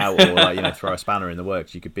something out or throw a spanner in the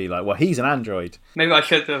works. You could be like, well, he's an android. Maybe I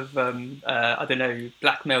should have I don't know,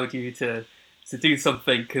 blackmailed you to do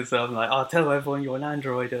something, because I'm like, I'll tell everyone you're an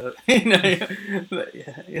android, or, but,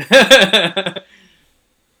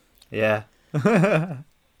 yeah.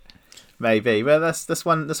 Maybe. Well, that's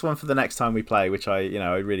one for the next time we play, which I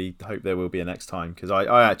really hope there will be a next time, because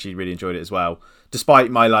I actually really enjoyed it as well.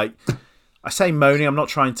 Despite my I say moaning, I'm not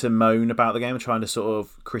trying to moan about the game. I'm trying to sort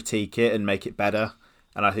of critique it and make it better.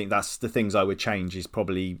 And I think that's the things I would change is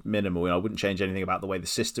probably minimal. I wouldn't change anything about the way the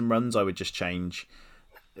system runs. I would just change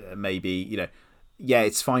maybe,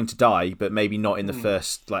 it's fine to die, but maybe not in the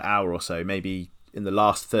first hour or so. Maybe in the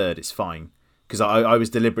last third, it's fine. Because I was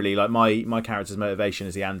deliberately, my character's motivation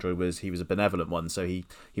as the android was he was a benevolent one, so he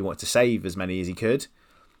wanted to save as many as he could,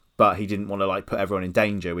 but he didn't want to put everyone in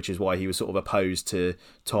danger, which is why he was sort of opposed to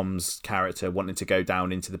Tom's character wanting to go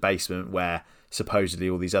down into the basement where supposedly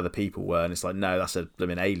all these other people were, and it's like, no, that's a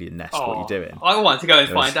blooming alien nest. What are you doing? I wanted to go and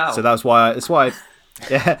find out. So that's why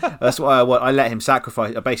I let him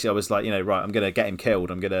sacrifice. Basically, I was like, right, I'm gonna get him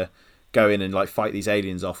killed. I'm gonna go in and fight these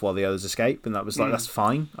aliens off while the others escape, and that was that's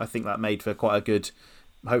fine. I think that made for quite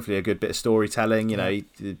hopefully a good bit of storytelling.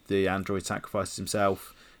 The android sacrifices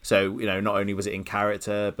himself, so not only was it in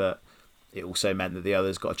character, but it also meant that the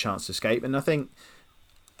others got a chance to escape. And I think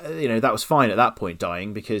that was fine at that point,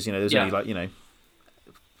 dying, because there's only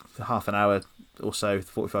half an hour or so,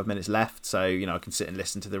 45 minutes left, so I can sit and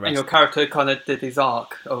listen to the rest. And your character kind of did his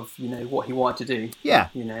arc of what he wanted to do.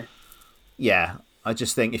 Yeah. I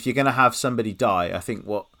just think if you're going to have somebody die, I think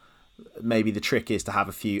what maybe the trick is to have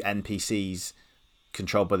a few NPCs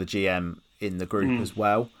controlled by the GM in the group as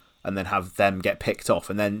well, and then have them get picked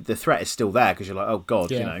off, and then the threat is still there because you're like, oh god,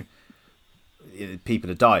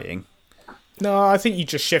 people are dying. No, I think you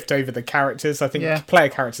just shift over the characters. I think player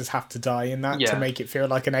characters have to die in that to make it feel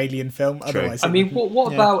like an alien film. True. Otherwise, I mean,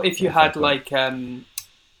 what about if you had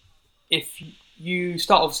if you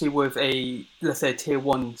start obviously with let's say a tier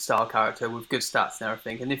 1 style character with good stats and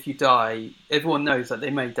everything, and if you die, everyone knows that they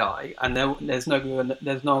may die, and there's not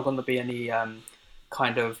going to be any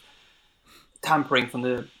kind of tampering from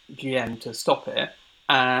the GM to stop it.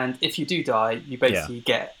 And if you do die, you basically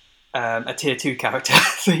get a tier 2 character.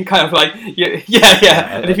 So you kind of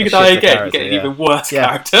and if you die again, you get an even worse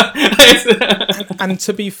character. And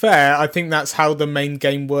to be fair, I think that's how the main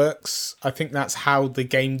game works. I think that's how the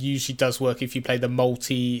game usually does work if you play the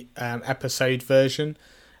multi-episode version.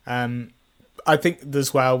 I think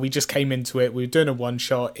as well, we just came into it, we were doing a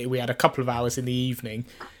one-shot, we had a couple of hours in the evening.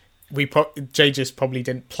 Jay just probably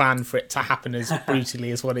didn't plan for it to happen as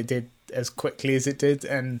brutally as what it did, as quickly as it did,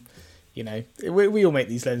 and we all make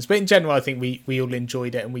these learnings, but in general, I think we all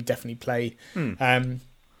enjoyed it, and we definitely play the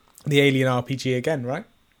Alien RPG again, right?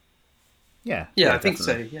 Yeah, I think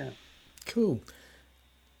so. Yeah, cool,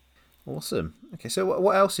 awesome. Okay, so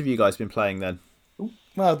what else have you guys been playing then?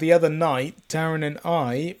 Well, the other night, Darren and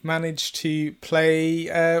I managed to play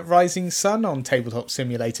Rising Sun on Tabletop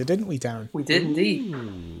Simulator, didn't we, Darren? We did indeed.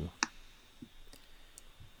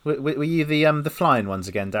 Were you the flying ones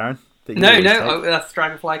again, Darren? No, that's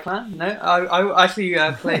Dragonfly Clan. No, I actually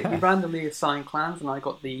played. We randomly assigned clans, and I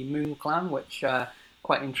got the Moon Clan, which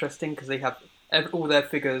quite interesting because they have all their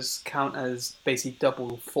figures count as basically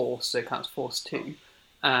double force, so it counts force 2,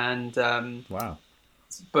 and wow.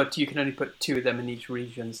 But you can only put 2 of them in each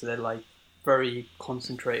region, so they're very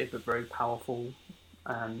concentrated but very powerful.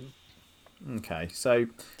 Okay, so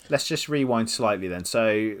let's just rewind slightly then.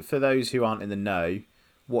 So for those who aren't in the know,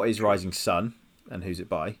 what is Rising Sun and who's it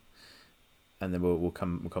by? And then we'll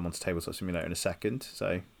come on to Tabletop Simulator in a second.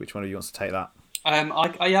 So which one of you wants to take that?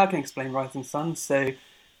 I can explain Rising Sun. So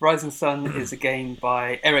Rising Sun is a game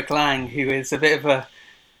by Eric Lang, who is a bit of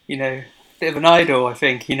an idol, I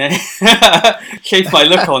think. Shapes my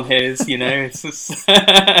look on his. It's just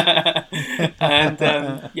and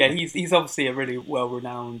he's obviously a really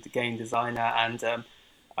well-renowned game designer, and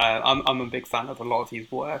I'm a big fan of a lot of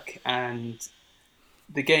his work. And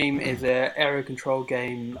the game is an area control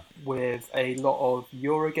game with a lot of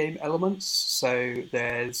Eurogame elements. So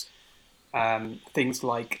there's things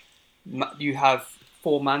like you have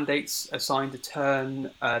 4 mandates assigned a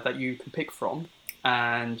turn that you can pick from,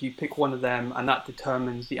 and you pick one of them, and that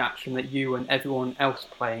determines the action that you and everyone else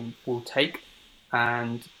playing will take.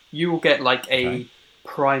 And you will get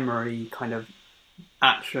primary kind of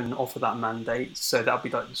action off of that mandate, so that'll be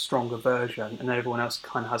like the stronger version, and then everyone else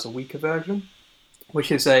kind of has a weaker version,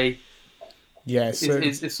 which is a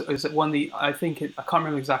is one of the I can't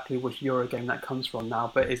remember exactly which Eurogame that comes from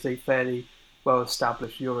now, but it's a fairly well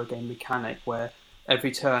established Eurogame mechanic where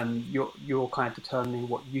every turn you're kind of determining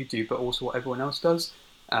what you do, but also what everyone else does,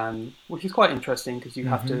 which is quite interesting because you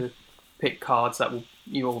have to pick cards that will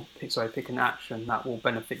pick an action that will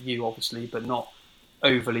benefit you obviously, but not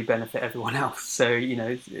overly benefit everyone else. So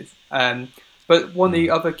but one of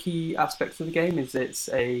the other key aspects of the game is it's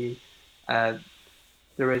a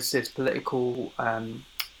there is this political what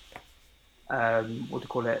do you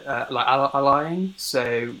call it, like allying.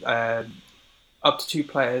 So up to 2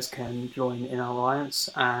 players can join in an alliance,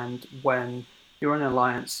 and when you're in an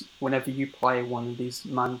alliance, whenever you play one of these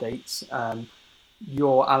mandates,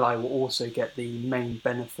 your ally will also get the main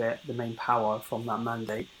benefit, the main power from that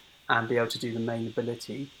mandate, and be able to do the main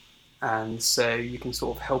ability. And so you can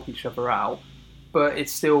sort of help each other out, but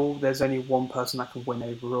it's still, there's only one person that can win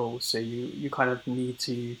overall, so you kind of need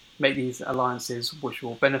to make these alliances which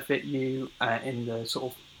will benefit you in the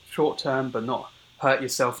sort of short term, but not hurt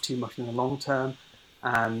yourself too much in the long term.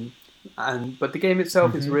 But the game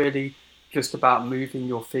itself is really just about moving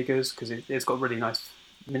your figures, because it's got really nice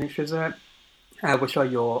miniatures in it, which are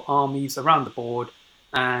your armies around the board,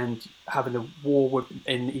 and having a war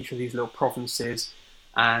in each of these little provinces,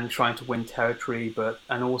 and trying to win territory,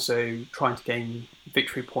 and also trying to gain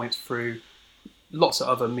victory points through lots of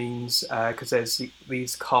other means, because there's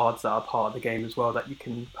these cards that are part of the game as well that you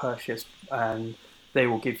can purchase, and they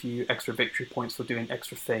will give you extra victory points for doing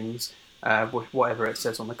extra things, whatever it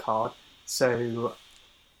says on the card. So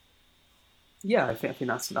yeah, I think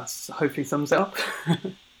that's hopefully sums it up.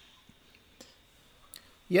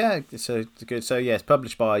 Yeah, so good. So yeah, it's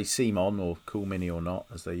published by Simon, or Cool Mini or Not,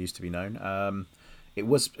 as they used to be known. It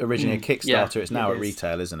was originally a Kickstarter. Yeah, it's now at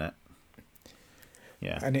retail, isn't it?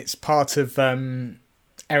 Yeah, and it's part of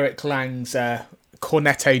Eric Lang's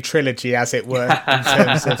Cornetto trilogy, as it were, in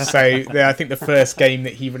terms of. So I think the first game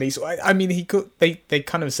that he released. I mean, they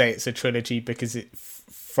kind of say it's a trilogy because it,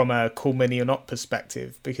 from a Cool Mini or Not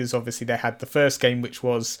perspective, because obviously they had the first game, which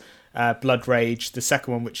was Blood Rage, the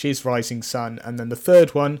second one, which is Rising Sun, and then the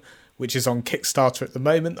third one, which is on Kickstarter at the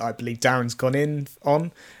moment. I believe Darren's gone in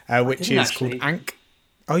on, which is actually called Ankh.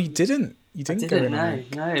 Oh, you didn't? You didn't go in?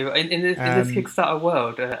 No. In this Kickstarter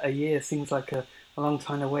world, a year seems like a long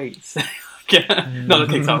time to wait. So, not the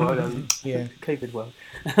Kickstarter world, COVID world.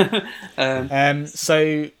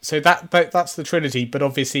 So that's the trilogy. But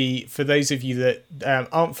obviously, for those of you that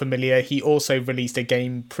aren't familiar, he also released a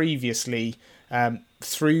game previously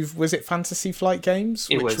through, was it Fantasy Flight Games?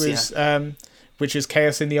 Which was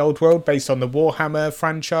Chaos in the Old World, based on the Warhammer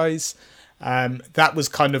franchise. That was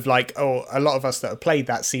kind of like, a lot of us that have played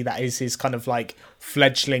that see that is his kind of like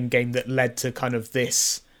fledgling game that led to kind of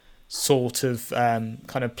this sort of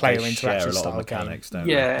kind of player interaction style mechanics, game.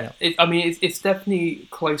 Yeah. It's definitely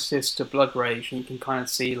closest to Blood Rage, and you can kind of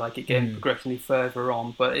see like it getting progressively further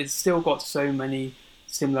on, but it's still got so many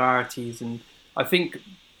similarities, and I think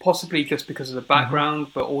possibly just because of the background,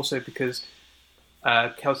 but also because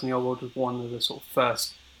Chaos in the Old World was one of the sort of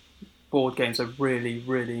first board games I really,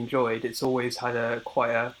 really enjoyed. It's always had quite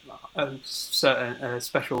a certain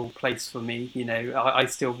special place for me. You know, I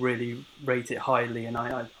still really rate it highly, and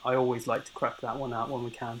I always like to crack that one out when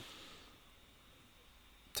we can.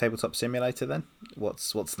 Tabletop Simulator, then?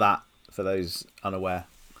 What's that for those unaware?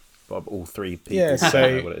 Bob, all three people. Yeah,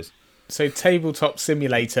 know what it is. So Tabletop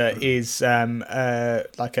Simulator is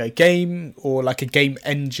like a game, or like a game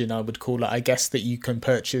engine, I would call it, I guess, that you can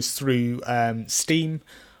purchase through Steam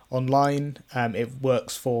online. It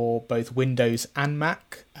works for both Windows and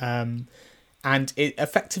Mac, and it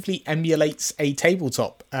effectively emulates a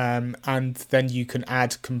tabletop, and then you can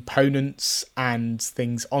add components and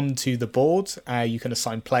things onto the board. You can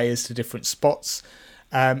assign players to different spots,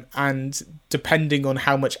 and depending on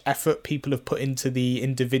how much effort people have put into the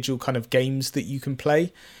individual kind of games that you can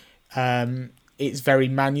play, it's very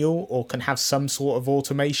manual, or can have some sort of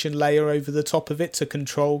automation layer over the top of it to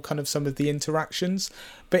control kind of some of the interactions.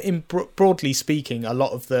 But in broadly speaking, a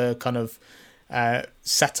lot of the kind of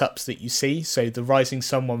setups that you see, so the Rising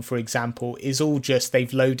Sun one, for example, is all just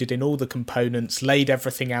they've loaded in all the components, laid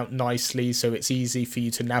everything out nicely, so it's easy for you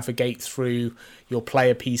to navigate through your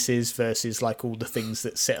player pieces versus like all the things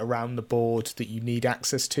that sit around the board that you need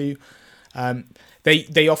access to.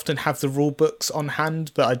 They often have the rule books on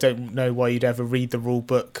hand, but I don't know why you'd ever read the rule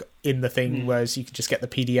book in the thing, whereas you can just get the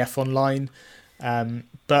PDF online.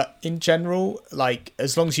 But in general, like,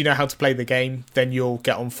 as long as you know how to play the game, then you'll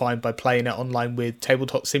get on fine by playing it online with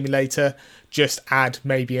Tabletop Simulator. Just add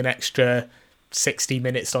maybe an extra 60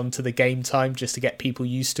 minutes onto the game time just to get people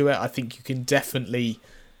used to it. I think you can definitely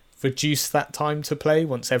reduce that time to play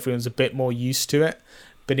once everyone's a bit more used to it.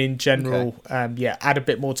 But in general, add a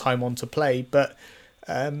bit more time on to play. But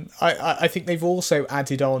I think they've also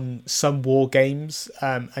added on some war games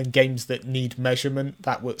and games that need measurement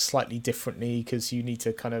that work slightly differently, because you need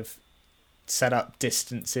to kind of set up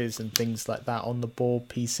distances and things like that on the board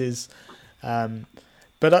pieces.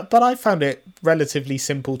 But I found it relatively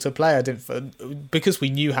simple to play. Because we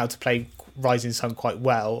knew how to play Rising Sun quite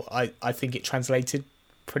well. I think it translated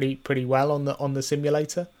pretty well on the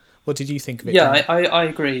simulator. What did you think of it? Yeah, I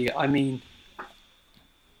agree. I mean,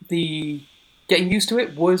 the getting used to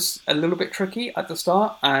it was a little bit tricky at the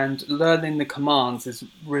start, and learning the commands is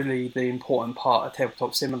really the important part of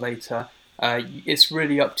Tabletop Simulator. It's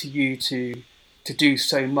really up to you to do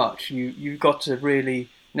so much. You've got to really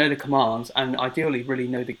know the commands and ideally really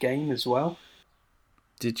know the game as well.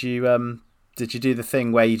 Did you do the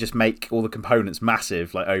thing where you just make all the components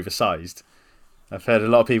massive, like oversized? I've heard a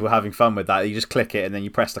lot of people having fun with that. You just click it and then you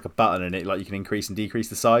press like a button and it like you can increase and decrease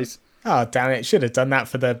the size. Oh, damn it. Should have done that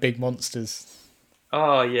for the big monsters.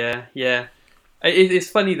 Oh, yeah. It's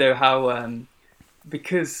funny, though, how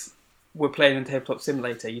because we're playing in Tabletop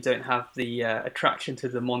Simulator, you don't have the attraction to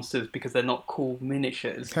the monsters because they're not cool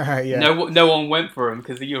miniatures. Yeah. No one went for them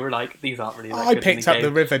because you were like, these aren't really that good. I picked up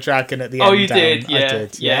the river dragon at the end. Oh, you did? Yeah. I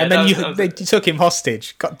did. Yeah. And then you took him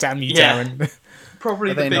hostage. God damn you, Darren.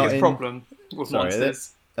 Probably the biggest problem with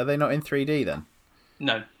monsters. Are they not in 3D then?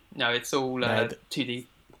 No, it's all 2D.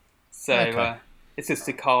 So it's just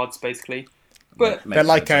the cards, basically. But they're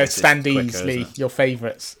like standees, Lee, your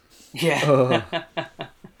favourites. Yeah.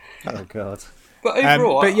 Oh God. But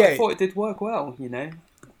overall, I thought it did work well, you know.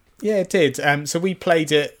 Yeah, it did. So we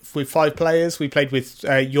played it with 5 players. We played with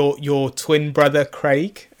your twin brother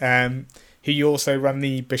Craig, who you also run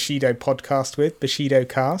the Bushido podcast with, Bushido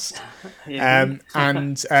Cast, and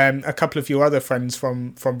a couple of your other friends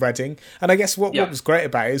from Reading. And I guess what was great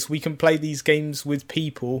about it is we can play these games with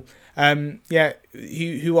people,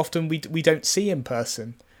 who often we don't see in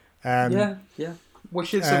person.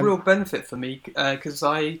 Which is a real benefit for me, because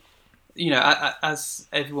as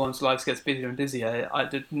everyone's lives gets busier and busier,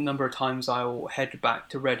 the number of times I'll head back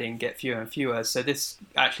to Reading get fewer and fewer. So this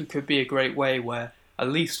actually could be a great way where at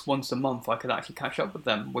least once a month I could actually catch up with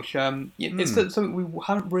them, which it's something we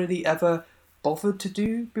haven't really ever bothered to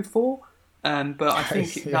do before. But I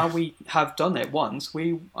think now we have done it once,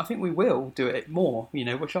 I think we will do it more,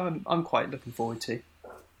 which I'm quite looking forward to.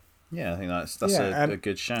 Yeah, I think that's a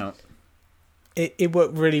good shout. It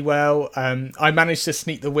worked really well. I managed to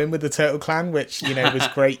sneak the win with the Turtle Clan, which was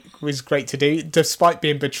great. Was great to do, despite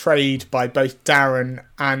being betrayed by both Darren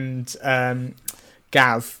and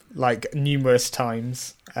Gav like numerous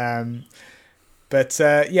times. And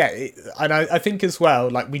I think as well,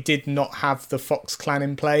 like, we did not have the Fox Clan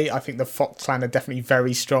in play. I think the Fox Clan are definitely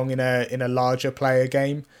very strong in a larger player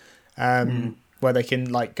game, where they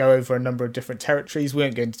can like go over a number of different territories. We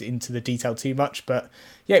won't go into the detail too much, but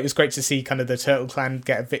yeah, it was great to see kind of the Turtle Clan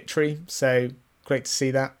get a victory. So great to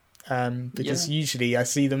see that, because usually I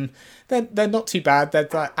see them, they're not too bad. They're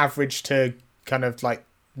like average to kind of like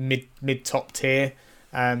mid top tier.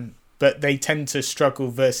 But they tend to struggle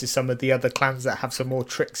versus some of the other clans that have some more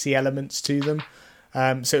tricksy elements to them.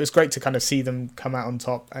 So it was great to kind of see them come out on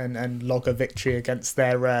top and log a victory against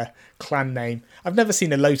their clan name. I've never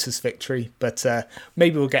seen a Lotus victory, but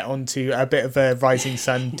maybe we'll get on to a bit of a Rising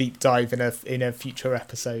Sun deep dive in a future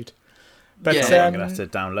episode. But I'm going to have to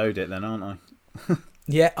download it then, aren't I?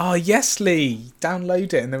 Yeah. Oh, yes, Lee.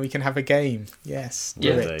 Download it and then we can have a game. Yes.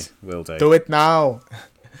 Will do. Do it now.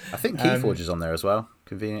 I think Keyforge is on there as well,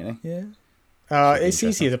 conveniently. Yeah. It's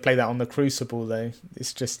easier to play that on the Crucible, though.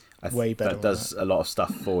 It's just way better. That does a lot of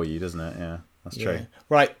stuff for you, doesn't it? Yeah, that's true.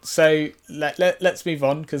 Right, so let's move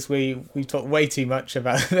on, because we talked way too much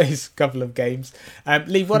about those couple of games.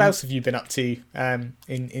 Lee, what else have you been up to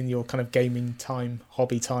in your kind of gaming time,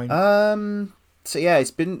 hobby time? So yeah, it's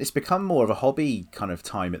become more of a hobby kind of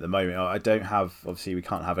time at the moment. I don't have, obviously we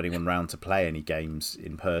can't have anyone round to play any games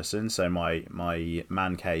in person, so my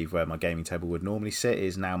man cave where my gaming table would normally sit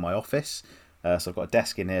is now my office. So I've got a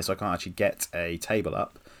desk in here, so I can't actually get a table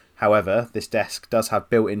up. However, this desk does have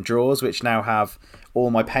built-in drawers which now have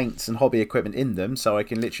all my paints and hobby equipment in them, so I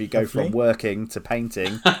can literally go from working to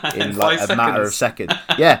painting in like a matter of seconds.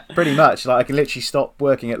 Yeah, pretty much. Like, I can literally stop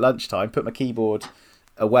working at lunchtime, put my keyboard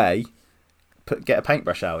away, get a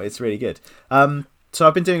paintbrush out. It's really good. So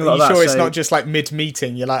I've been doing a lot Are of you that. sure it's not just like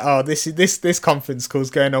mid-meeting? You're like, oh, this conference call's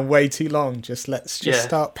going on way too long. Let's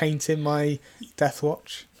start painting my Death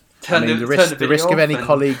Watch. The risk of any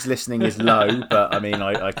colleagues listening is low, but I mean,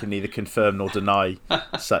 I can neither confirm nor deny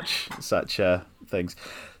such things.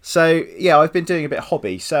 So yeah, I've been doing a bit of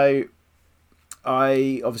hobby. So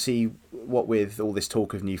I obviously, what with all this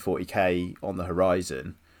talk of new 40k on the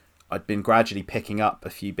horizon, I'd been gradually picking up a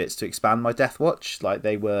few bits to expand my Death Watch. Like,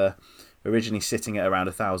 they were originally sitting at around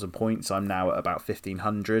 1,000 points. I'm now at about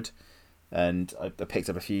 1,500, and I picked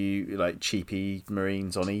up a few like cheapy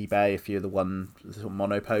Marines on eBay, a few of the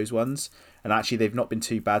monopose ones, and actually they've not been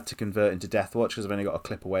too bad to convert into Death Watch because I've only got to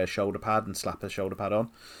clip away a shoulder pad and slap a shoulder pad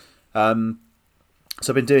on.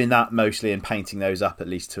 So I've been doing that mostly and painting those up at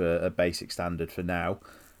least to a basic standard for now.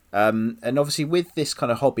 And obviously with this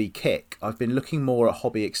kind of hobby kick, I've been looking more at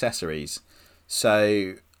hobby accessories.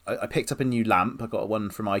 So I picked up a new lamp. I got one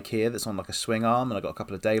from IKEA that's on like a swing arm, and I got a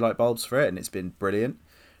couple of daylight bulbs for it, and it's been brilliant.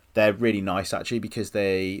 They're really nice actually because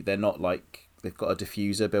they're not like, they've got a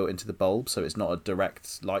diffuser built into the bulb, so it's not a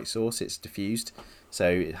direct light source, it's diffused, so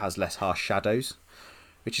it has less harsh shadows,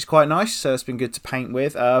 which is quite nice. So it's been good to paint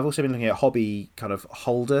with. I've also been looking at hobby kind of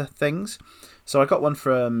holder things. So I got one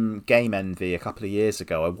from Game Envy a couple of years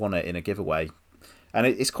ago. I won it in a giveaway, and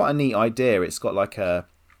it's quite a neat idea. It's got like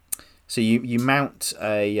so you mount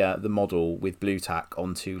the model with blue tack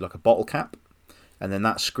onto like a bottle cap, and then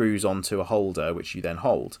that screws onto a holder which you then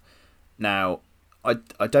hold. Now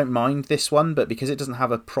I don't mind this one, but because it doesn't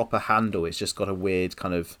have a proper handle, it's just got a weird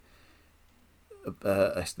kind of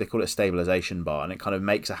they call it a stabilization bar, and it kind of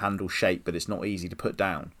makes a handle shape, but it's not easy to put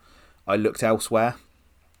down. I looked elsewhere.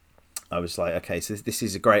 I was like, okay, so this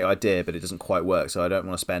is a great idea, but it doesn't quite work, so I don't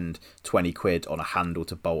want to spend 20 quid on a handle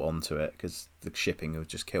to bolt onto it because the shipping would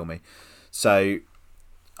just kill me. So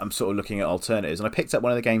I'm sort of looking at alternatives, and I picked up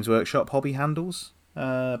one of the Games Workshop hobby handles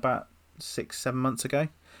about 6-7 months ago,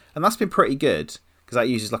 and that's been pretty good because that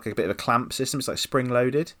uses like a bit of a clamp system. It's like spring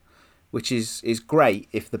loaded, which is great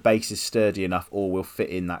if the base is sturdy enough or will fit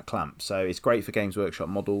in that clamp. So it's great for Games Workshop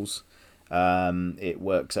models. It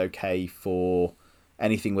works okay for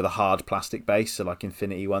anything with a hard plastic base, so like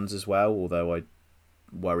Infinity ones as well, although I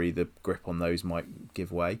worry the grip on those might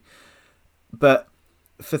give way. But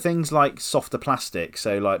for things like softer plastic,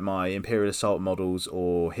 so like my Imperial Assault models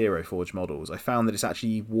or Hero Forge models, I found that it's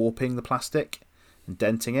actually warping the plastic and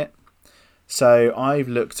denting it. So I've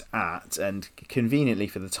looked at, and conveniently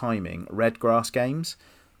for the timing, Redgrass Games.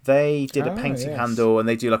 They did a painting handle, and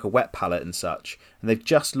they do like a wet palette and such. And they've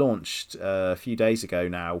just launched a few days ago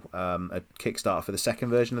now a Kickstarter for the second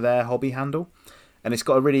version of their hobby handle, and it's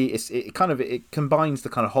got a really it combines the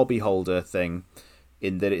kind of hobby holder thing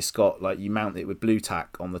in that it's got like, you mount it with blue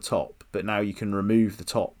tack on the top, but now you can remove the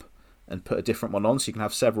top and put a different one on, so you can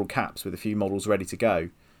have several caps with a few models ready to go.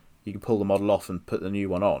 You can pull the model off and put the new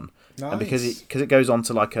one on. Nice. And because it goes on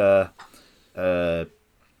to like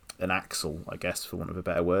an axle, I guess, for want of a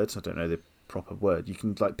better word. I don't know the proper word. You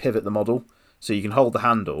can like pivot the model, so you can hold the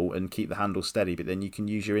handle and keep the handle steady, but then you can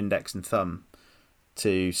use your index and thumb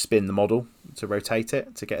to spin the model, to rotate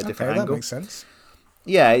it, to get a different angle. That makes sense.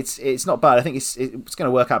 Yeah, it's not bad. I think it's going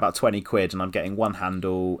to work out about 20 quid, and I'm getting one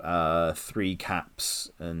handle, 3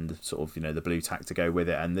 caps, and sort of, the blue tack to go with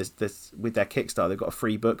it. And there's with their Kickstarter, they've got a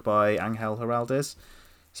free book by Angel Heraldez,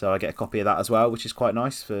 so I get a copy of that as well, which is quite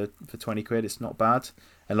nice for 20 quid. It's not bad.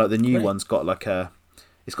 And like the new one's got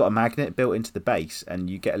it's got a magnet built into the base, and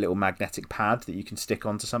you get a little magnetic pad that you can stick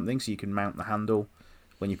onto something, so you can mount the handle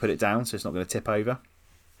when you put it down, so it's not going to tip over.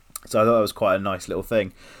 So I thought that was quite a nice little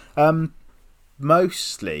thing.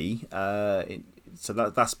 Mostly, so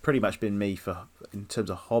that's pretty much been me in terms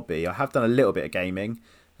of hobby. I have done a little bit of gaming.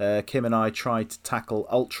 Kim and I tried to tackle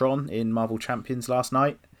Ultron in Marvel Champions last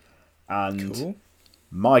night, and cool.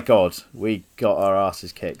 My God, we got our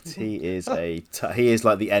asses kicked. He is he is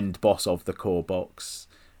like the end boss of the core box,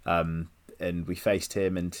 and we faced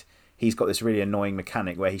him, and he's got this really annoying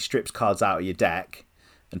mechanic where he strips cards out of your deck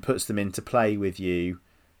and puts them into play with you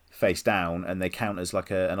face down, and they count as like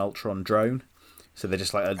an Ultron drone. So they're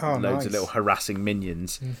just like loads of little harassing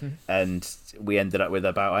minions, and I ended up with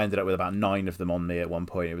about 9 of them on me at one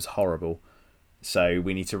point. It was horrible. So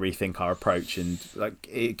we need to rethink our approach. And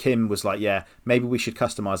Kim was like, "Yeah, maybe we should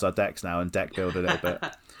customize our decks now and deck build a little bit."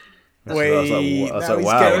 I was like,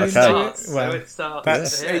 wow,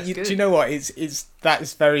 okay. Do you know what?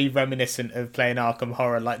 That's very reminiscent of playing Arkham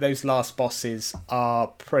Horror. Like, those last bosses are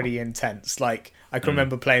pretty intense. Like, I can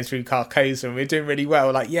remember playing through Carcosa, and we were doing really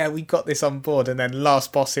well. Like, yeah, we got this on board, and then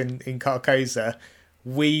last boss in Carcosa,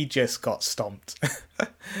 we just got stomped.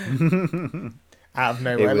 out of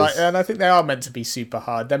nowhere. And I think they are meant to be super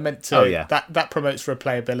hard. They're meant to. Oh, yeah. That promotes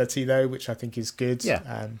replayability though, which I think is good.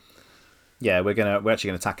 Yeah. We're actually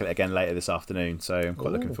gonna tackle it again later this afternoon, so I'm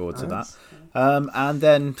quite looking forward to that. And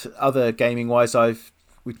then other gaming wise,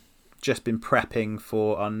 we've just been prepping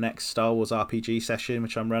for our next Star Wars RPG session,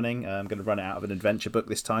 which I'm running. I'm going to run it out of an adventure book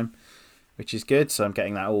this time, which is good. So I'm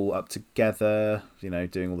getting that all up together,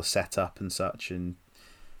 doing all the setup and such, and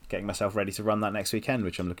getting myself ready to run that next weekend,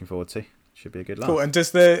 which I'm looking forward to. Should be a good laugh. Cool. And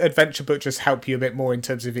does the adventure book just help you a bit more in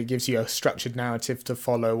terms of it gives you a structured narrative to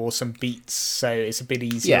follow or some beats, so it's a bit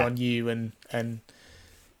easier on you and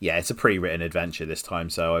yeah, it's a pre-written adventure this time,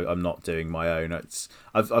 so I'm not doing my own.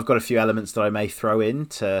 I've got a few elements that I may throw in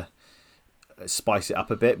to spice it up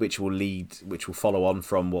a bit, which will follow on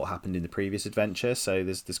from what happened in the previous adventure. So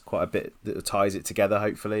there's quite a bit that ties it together,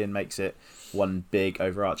 hopefully, and makes it one big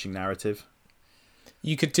overarching narrative.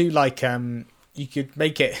 You could do like you could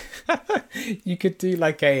make it you could do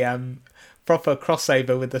like a proper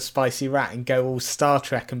crossover with the Spicy Rat and go all Star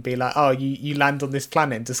Trek and be like, oh, you land on this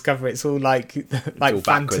planet and discover it's all like all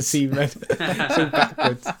fantasy. It's all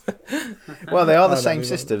backwards. Well, they are the same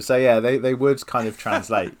system, so yeah, they would kind of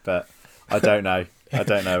translate, but I don't know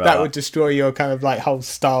about that would destroy your kind of like whole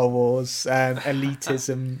Star Wars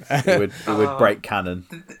elitism. It would break canon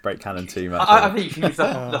too much. I think you can use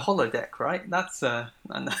the holodeck, right? That's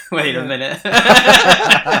wait a minute.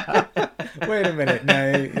 Wait a minute.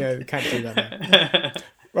 No, can't do that now.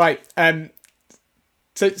 Right.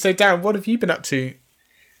 So Darren, what have you been up to?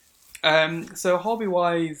 So hobby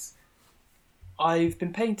wise, I've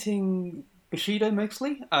been painting Bushido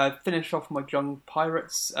mostly. I finished off my Young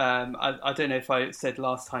Pirates. I don't know if I said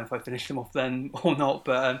last time if I finished them off then or not,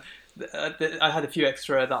 but I had a few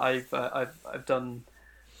extra that I've done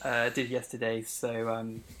did yesterday.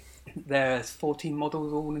 So there's 14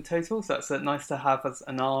 models all in total. So that's nice to have as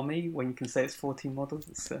an army when you can say it's 14 models.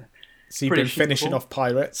 It's so you've been finishing off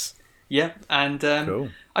Pirates. Yeah, and cool.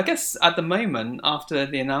 I guess at the moment after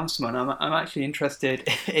the announcement, I'm actually interested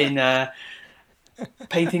in.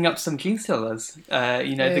 Painting up some Genestealers,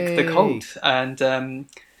 the cult, and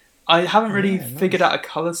I haven't really figured out a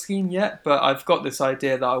colour scheme yet, but I've got this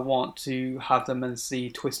idea that I want to have them as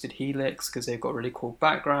the Twisted Helix because they've got a really cool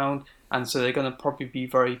background, and so they're going to probably be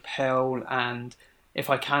very pale, and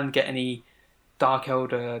if I can get any Dark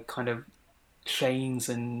Elder kind of chains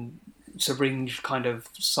and syringe kind of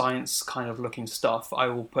science kind of looking stuff, I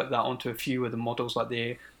will put that onto a few of the models like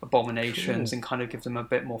the Abominations and kind of give them a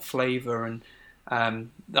bit more flavour, and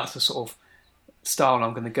that's the sort of style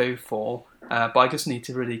I'm going to go for, but I just need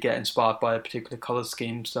to really get inspired by a particular colour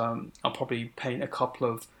scheme, so I'll probably paint a couple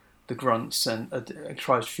of the grunts and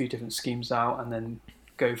try a few different schemes out and then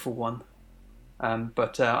go for one.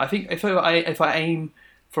 But I think if I aim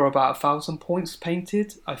for about 1,000 points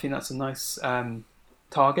painted, I think that's a nice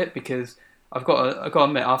target, because I've got to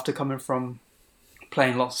admit, after coming from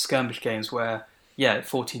playing lots of skirmish games where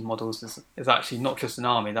 14 models is actually not just an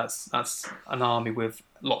army. That's an army with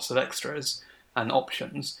lots of extras and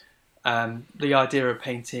options. The idea of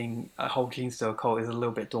painting a whole Genestealer cult is a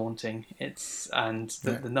little bit daunting. The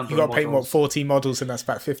number of models. You've got to paint 14 models, and that's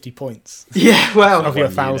about 50 points. Yeah, well, of your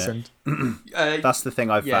 1,000. That's the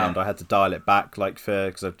thing I've found. I had to dial it back,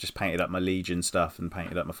 because I've just painted up my Legion stuff and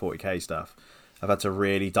painted up my 40k stuff. I've had to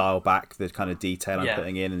really dial back the kind of detail I'm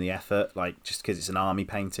putting in and the effort, just because it's an army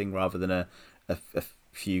painting rather than a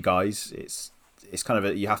few guys. It's kind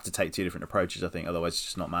of you have to take two different approaches, I think, otherwise it's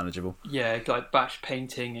just not manageable. Yeah, like batch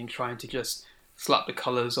painting and trying to just slap the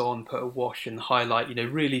colours on, put a wash and highlight,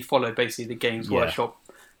 really follow basically the Games Workshop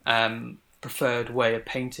preferred way of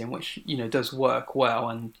painting, which does work well,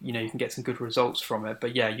 and you can get some good results from it.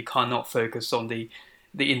 But you cannot focus on the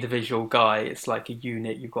individual guy. It's like a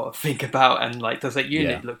unit you've got to think about, and does that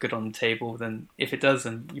unit look good on the table? Then if it does,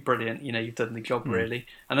 then you're brilliant, you've done the job really.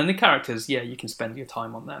 And then the characters, you can spend your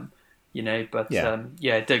time on them, but don't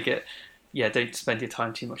spend your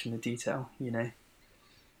time too much in the detail,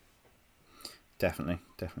 Definitely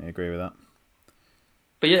agree with that.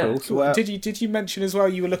 But cool. So, did you mention as well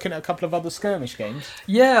you were looking at a couple of other skirmish games?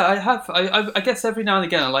 Yeah, I have. I guess every now and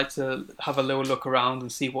again I like to have a little look around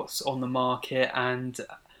and see what's on the market. And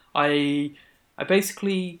I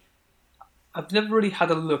basically, I've never really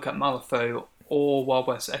had a look at Malifaux or Wild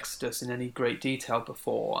West Exodus in any great detail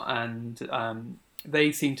before, and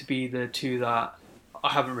they seem to be the two that I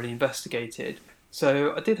haven't really investigated.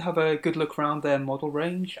 So I did have a good look around their model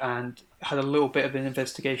range and had a little bit of an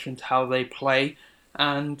investigation to how they play.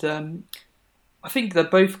 And I think they're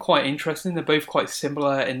both quite interesting. They're both quite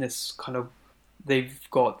similar in this kind of, they've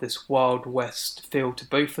got this Wild West feel to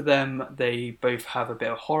both of them. They both have a bit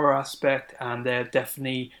of horror aspect, and they're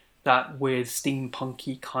definitely that weird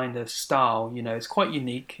steampunky kind of style. It's quite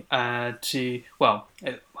unique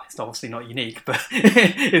it's obviously not unique, but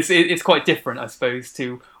it's quite different, I suppose,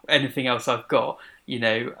 to anything else I've got.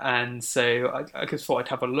 And so I just thought I'd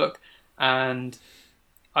have a look. And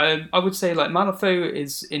I would say like Malifaux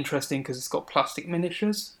is interesting because it's got plastic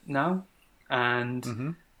miniatures now,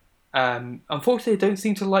 and unfortunately, they don't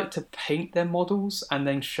seem to like to paint their models and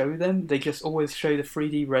then show them. They just always show the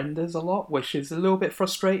 3D renders a lot, which is a little bit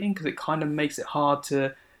frustrating because it kind of makes it hard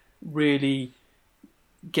to really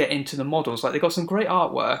get into the models. Like, they've got some great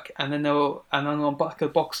artwork, and then on back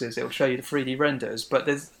of boxes it'll show you the 3D renders, but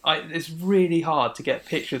it's really hard to get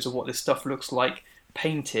pictures of what this stuff looks like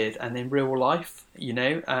painted and in real life, which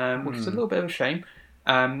is a little bit of a shame.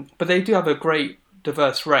 But they do have a great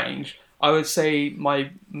diverse range. I would say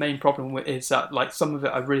my main problem is that, like, some of it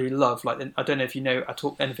I really love. Like, I don't know if you know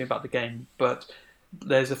anything about the game, but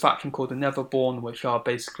there's a faction called the Neverborn, which are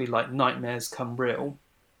basically like nightmares come real.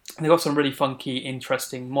 And they've got some really funky,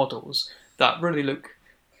 interesting models that really look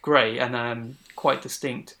great and quite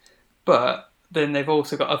distinct. But then they've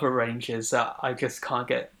also got other ranges that I just can't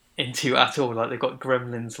get into at all. Like, they've got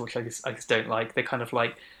gremlins, which I just don't like. They're kind of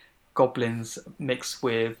like goblins mixed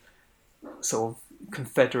with sort of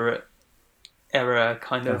Confederate era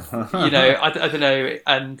kind of, I don't know.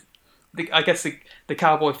 And I guess the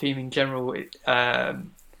cowboy theme in general,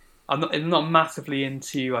 I'm not massively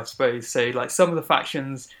into, I suppose. So, like, some of the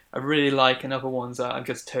factions I really like, and other ones I'm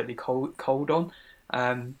just totally cold on.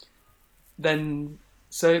 It's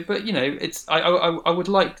I would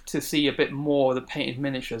like to see a bit more of the painted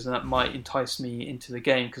miniatures, and that might entice me into the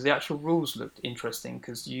game because the actual rules looked interesting.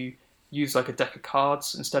 Because you use like a deck of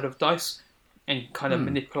cards instead of dice, and kind of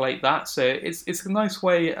manipulate that. So it's a nice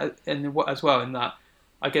way as well, in that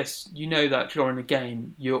I guess that during the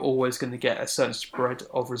game you're always going to get a certain spread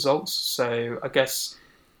of results. So I guess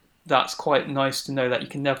that's quite nice to know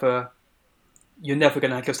that you're never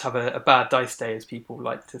going to just have a bad dice day, as people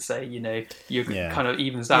like to say. Kind of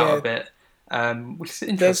evens out a bit, which is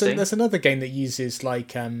interesting. There's another game that uses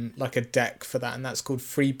like a deck for that, and that's called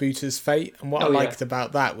Freebooter's Fate. And what I liked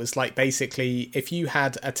about that was, like, basically if you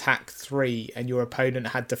had attack 3 and your opponent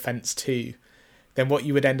had defense 2, then what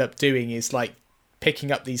you would end up doing is like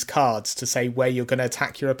picking up these cards to say where you're going to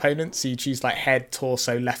attack your opponent. So you choose like head,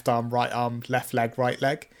 torso, left arm, left leg, right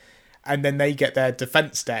leg. And then they get their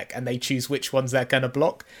defense deck and they choose which ones they're going to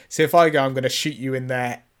block. So if I go, I'm going to shoot you in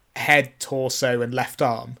their head, torso, and left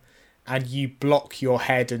arm, and you block your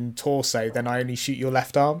head and torso, then I only shoot your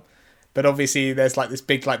left arm. But obviously there's like this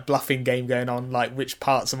big like bluffing game going on, like which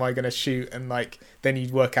parts am I going to shoot, and like then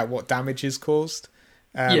you work out what damage is caused.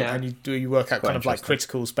 And you work out kind of like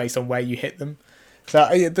criticals based on where you hit them.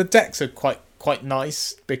 So the decks are quite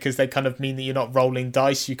nice because they kind of mean that you're not rolling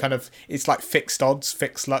dice. It's like fixed odds,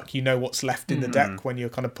 fixed luck. You know what's left in the deck when you're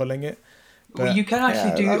kind of pulling it. But, well, you can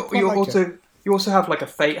actually you also have like a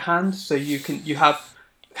fate hand, so you have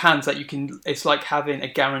hands that you can. It's like having a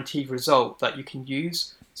guaranteed result that you can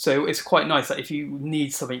use. So it's quite nice that if you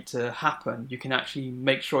need something to happen, you can actually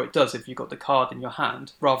make sure it does if you've got the card in your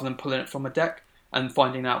hand, rather than pulling it from a deck and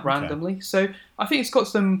finding out randomly. So I think it's got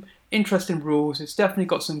some interesting rules. It's definitely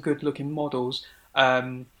got some good looking models.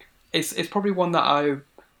 It's probably one that I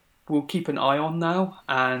will keep an eye on now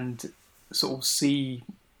and sort of see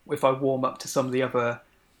if I warm up to some of the other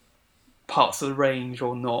parts of the range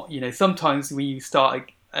or not. Sometimes when you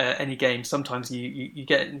start any game, sometimes you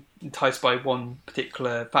get enticed by one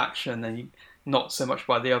particular faction and not so much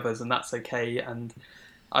by the others, and that's okay. And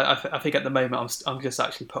I think at the moment I'm just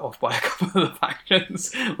actually put off by a couple of the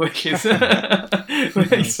factions, which is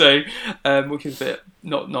which is a bit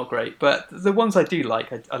not great. But the ones I do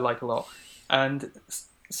like, I like a lot. And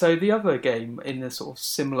so the other game in the sort of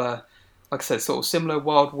similar, like I said, sort of similar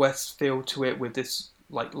Wild West feel to it, with this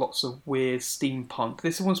like lots of weird steampunk.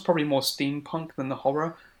 This one's probably more steampunk than the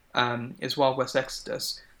horror. Is Wild West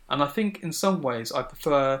Exodus, and I think in some ways I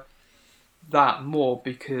prefer that more,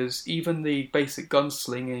 because even the basic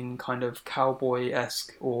gunslinging kind of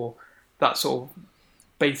cowboy-esque or that sort of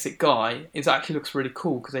basic guy actually looks really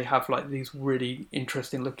cool, because they have like these really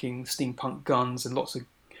interesting looking steampunk guns and lots of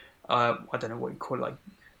I don't know what you call it, like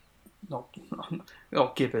not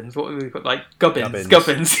gibbons, what have we got, like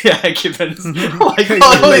gubbins, yeah, gibbons. Oh my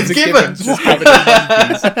god, all these gibbons!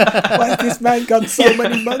 Why has this man got so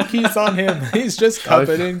many monkeys on him? He's just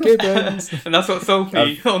covered in gibbons. And that's what sold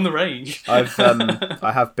me on the range.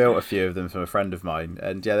 I have built a few of them from a friend of mine,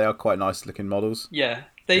 and yeah, they are quite nice looking models. Yeah,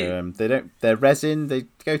 they're resin. They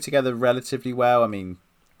go together relatively well. I mean,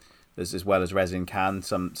 as well as resin can.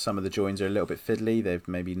 Some of the joins are a little bit fiddly. They've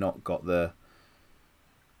maybe not got the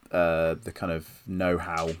the kind of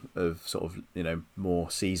know-how of sort of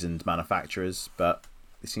more seasoned manufacturers, but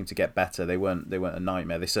they seem to get better. They weren't a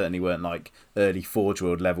nightmare. They certainly weren't like early Forge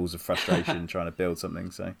World levels of frustration trying to build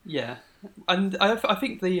something. So yeah, and I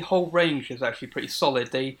think the whole range is actually pretty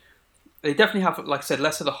solid. They definitely have, like I said,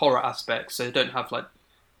 less of the horror aspects, so they don't have like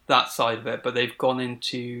that side of it, but they've gone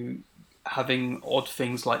into having odd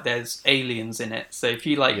things like there's aliens in it. So if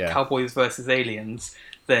you like Cowboys versus Aliens,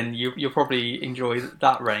 then you'll probably enjoy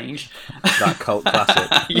that range. That cult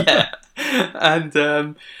classic. Yeah,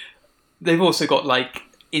 and they've also got like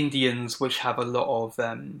Indians, which have a lot of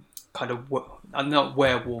kind of not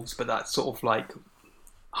werewolves, but that sort of like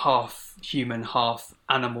half human, half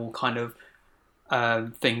animal kind of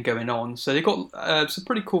thing going on. So they've got some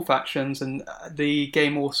pretty cool factions, and the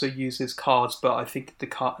game also uses cards, but I think the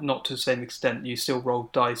card not to the same extent. You still roll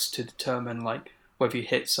dice to determine like whether you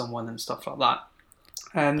hit someone and stuff like that.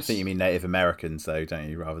 I think you mean Native Americans, though, don't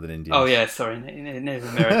you, rather than Indians? Oh yeah, sorry,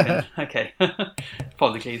 Native American. Okay,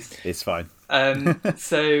 apologies. It's fine.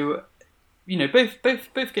 So,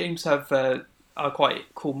 both games have are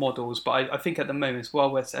quite cool models, but I think at the moment,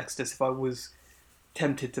 Wild West Exodus, if I was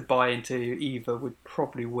tempted to buy into either, would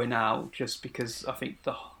probably win out, just because I think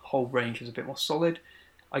the whole range is a bit more solid.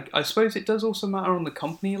 I suppose it does also matter on the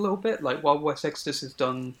company a little bit. Like Wild West Exodus is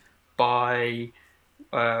done by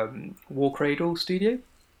War Cradle Studio,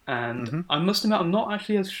 and I must admit I'm not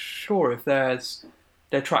actually as sure if their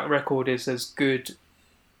track record is as good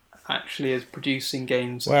actually as producing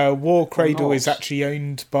games. Well, War Cradle is actually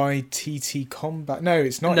owned by TT Combat. No,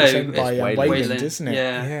 it's not. It's owned by Wayland, isn't it?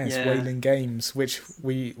 Yeah, it's Wayland Games, which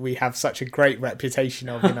we have such a great reputation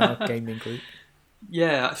of in our gaming group.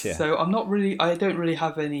 Yeah, so I'm not really. I don't really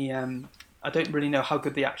have any. I don't really know how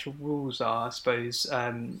good the actual rules are, I suppose.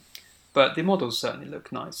 But the models certainly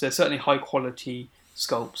look nice. They're certainly high quality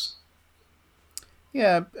sculpts.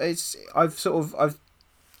 Yeah, I've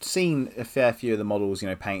seen a fair few of the models,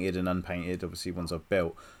 painted and unpainted. Obviously, ones I've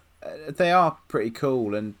built, they are pretty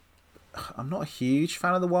cool. And I'm not a huge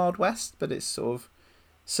fan of the Wild West, but it's sort of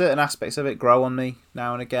certain aspects of it grow on me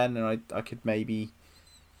now and again, and I could maybe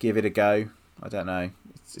give it a go. I don't know.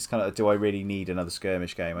 It's kind of, do I really need another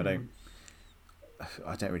skirmish game? I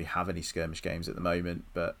don't really have any skirmish games at the moment,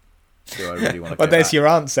 but do I really want to? But there's your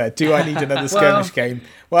answer. Do I need another skirmish game?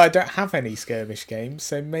 Well, I don't have any skirmish games,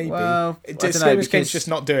 so maybe. Well, skirmish games just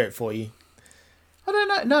not do it for you? I don't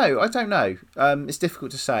know. No, I don't know. It's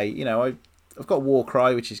difficult to say. I've got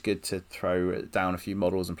Warcry, which is good to throw down a few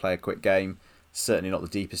models and play a quick game. Certainly not the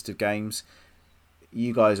deepest of games.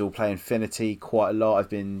 You guys all play Infinity quite a lot. I've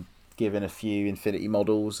been given a few Infinity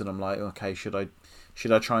models, and I'm like, okay, should I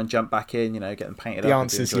try and jump back in? Get them painted up. The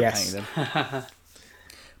answer is yes.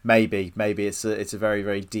 Maybe it's a very,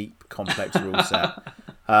 very deep, complex rule set.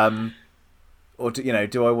 Or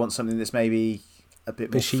do I want something that's maybe a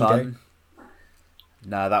bit more fun?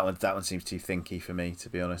 No, that one seems too thinky for me, to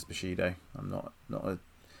be honest. Bushido, I'm not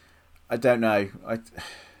I don't know.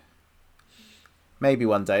 Maybe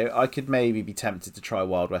one day I could maybe be tempted to try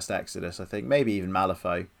Wild West Exodus. I think maybe even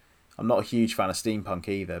Malifaux. I'm not a huge fan of steampunk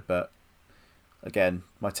either, but again,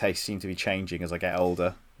 my tastes seem to be changing as I get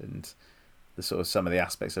older, and the sort of some of the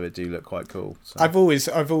aspects of it do look quite cool. So. I've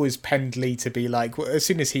always penned Lee to be like, as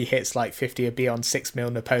soon as he hits like 50, it'd be on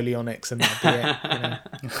 6mm Napoleonics, and that'd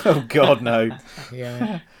be it. Oh God, no!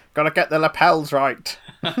 Yeah, gotta get the lapels right.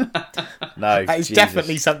 No, that is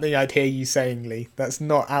definitely something I'd hear you saying, Lee. That's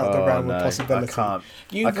not out of the realm of possibility.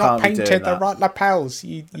 You've not painted the right lapels.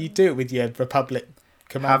 You do it with your Republic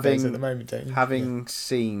commandos at the moment, don't you? Having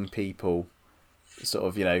seen people sort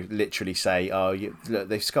of, literally say, "Oh, look,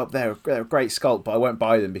 they're a great sculpt, but I won't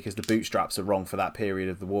buy them because the bootstraps are wrong for that period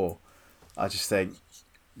of the war." I just think,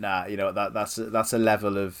 nah, that's a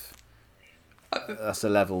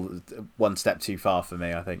level one step too far for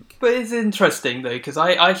me, I think. But it's interesting though, because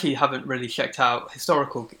I actually haven't really checked out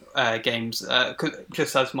historical games,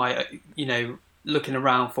 just as my looking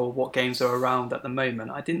around for what games are around at the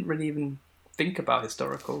moment. I didn't really even think about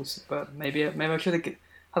historicals, but maybe I should have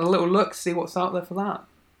had a little look, see what's out there for that.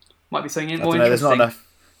 Might be something more interesting.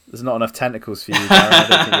 There's not enough tentacles for you, Darren. I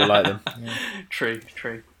don't think you'll like them. Yeah.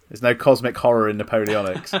 True. There's no cosmic horror in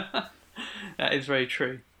Napoleonics. That is very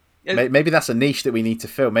true. Maybe that's a niche that we need to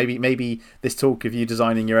fill. Maybe this talk of you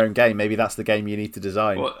designing your own game, maybe that's the game you need to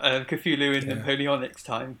design. What, Cthulhu in Napoleonics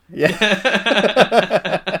time? Yeah.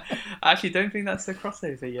 I actually don't think that's a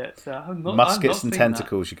crossover yet. Muskets and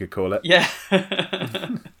tentacles, you could call it. Yeah.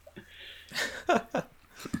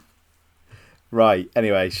 Right.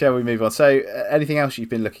 Anyway, shall we move on? So, anything else you've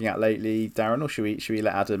been looking at lately, Darren, or should we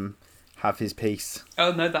let Adam have his piece?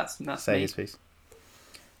 Oh no, that's say me. His piece.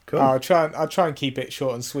 Cool. I'll try and keep it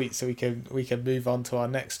short and sweet so we can move on to our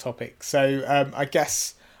next topic. So I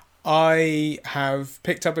guess I have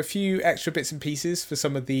picked up a few extra bits and pieces for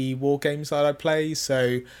some of the war games that I play.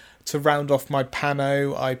 So to round off my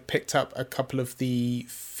pano, I picked up a couple of the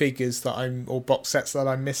figures or box sets that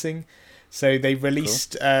I'm missing. So they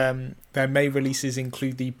released their May releases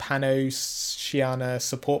include the Pano Shiana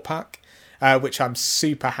support pack. Which I'm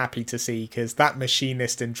super happy to see, because that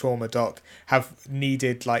Machinist and Trauma Doc have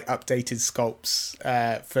needed like updated sculpts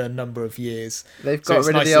for a number of years. They've got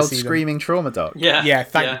rid of the old screaming Trauma Doc. Yeah,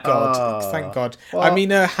 thank God. Thank God. Well, I mean,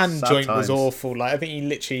 her hand joint times. was awful. Like I think he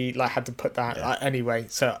literally like had to put that anyway.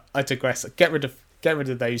 So I digress. Get rid of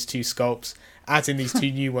those two sculpts. Add in these two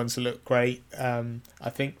new ones that look great. I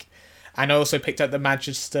think. And I also picked up the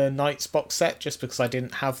Magister Knights box set just because I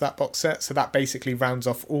didn't have that box set. So that basically rounds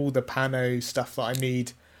off all the Pano stuff that I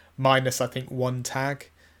need, minus I think one tag.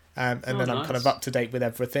 And then I'm kind of up to date with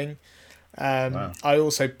everything. Wow. I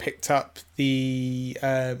also picked up the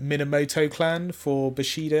Minamoto clan for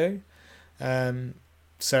Bushido.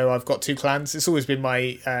 So I've got 2 clans. It's always been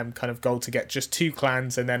my kind of goal to get just 2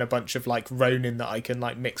 clans and then a bunch of like Ronin that I can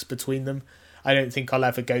like mix between them. I don't think I'll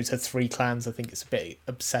ever go to 3 clans. I think it's a bit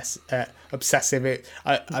obsessive.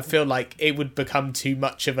 I feel like it would become too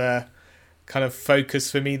much of a kind of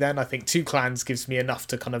focus for me then. I think 2 clans gives me enough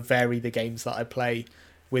to kind of vary the games that I play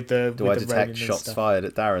with the Do I detect shots fired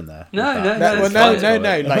at Darren there? No. Like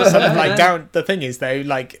something like Darren. The thing is though,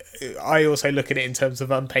 like I also look at it in terms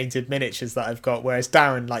of unpainted miniatures that I've got, whereas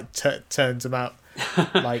Darren like turns them out.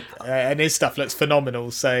 Like and his stuff looks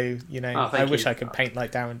phenomenal, so I wish I could paint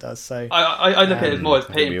like Darren does. So I look at it more as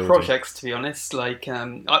painting we all projects, to be honest. Like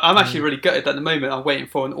I'm actually really gutted at the moment. I'm waiting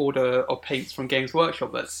for an order of paints from Games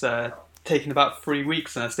Workshop that's taken about 3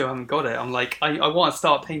 weeks and I still haven't got it. I'm like, I want to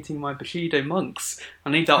start painting my Bushido monks.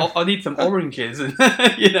 I need some oranges and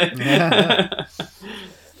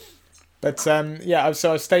But so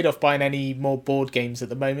I've stayed off buying any more board games at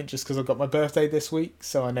the moment just because I've got my birthday this week.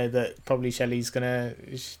 So I know that probably she's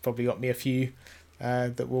probably got me a few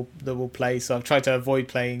that will play. So I've tried to avoid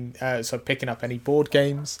playing, picking up any board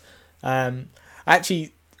games. So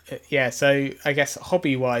I guess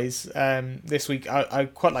hobby wise, this week I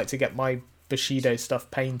quite like to get my Bushido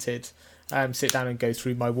stuff painted. Sit down and go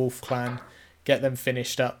through my Wolf Clan, get them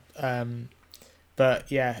finished up.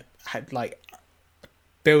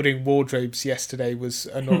 Building wardrobes yesterday was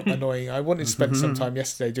annoying. I wanted to spend some time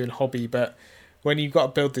yesterday doing hobby, but when you've got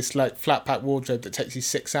to build this like flat pack wardrobe that takes you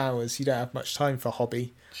 6 hours, you don't have much time for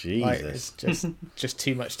hobby. Jesus. Like, it's just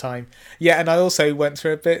too much time. Yeah, and I also went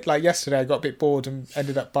through a bit, like yesterday I got a bit bored and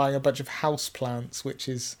ended up buying a bunch of house plants, which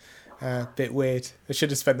is a bit weird. I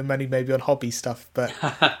should have spent the money maybe on hobby stuff, but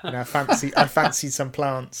I fancied some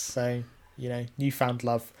plants, so newfound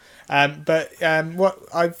love. What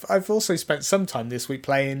I've also spent some time this week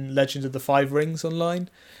playing Legend of the Five Rings online,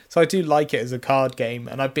 so I do like it as a card game,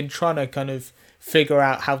 and I've been trying to kind of figure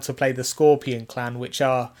out how to play the Scorpion clan, which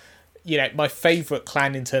are my favourite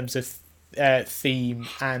clan in terms of theme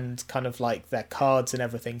and kind of like their cards and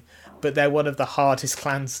everything, but they're one of the hardest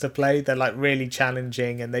clans to play. They're like really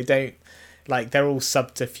challenging, and they don't they're all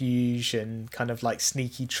subterfuge and kind of like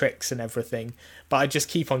sneaky tricks and everything, but I just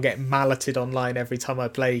keep on getting malleted online every time I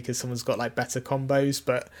play because someone's got like better combos.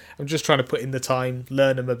 But I'm just trying to put in the time,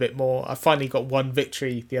 learn them a bit more. I finally got 1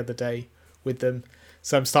 victory the other day with them,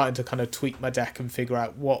 so I'm starting to kind of tweak my deck and figure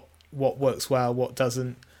out what works well, what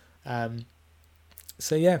doesn't.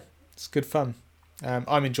 So yeah, it's good fun.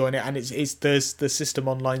 I'm enjoying it, and the system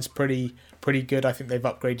online's pretty good. I think they've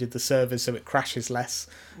upgraded the servers so it crashes less.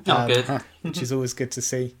 Good. Which is always good to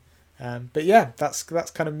see. But yeah, that's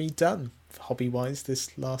kind of me done hobby wise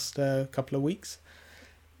this last couple of weeks.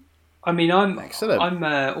 I mean, I'm Excellent. I'm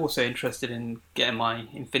also interested in getting my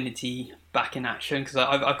Infinity back in action because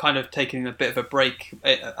I've kind of taken a bit of a break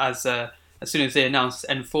as soon as they announced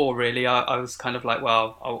N4. Really, I was kind of like,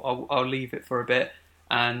 well, I'll leave it for a bit,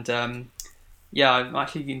 and I'm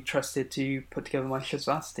actually interested to put together my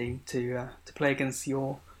Shazaz team to play against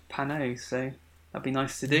your Pano. So that'd be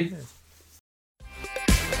nice to do. Yeah.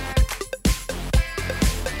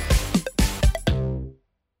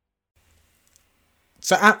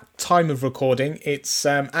 So at time of recording, it's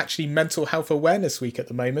actually Mental Health Awareness Week at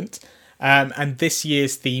the moment, and this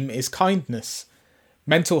year's theme is kindness.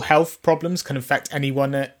 Mental health problems can affect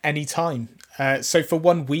anyone at any time. So for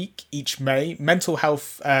 1 week each May, Mental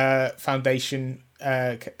Health Foundation,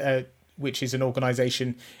 which is an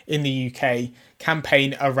organisation in the UK,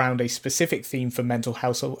 campaign around a specific theme for Mental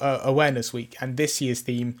Health Awareness Week, and this year's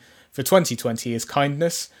theme for 2020 is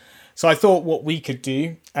kindness. So I thought what we could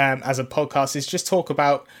do as a podcast is just talk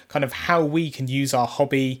about kind of how we can use our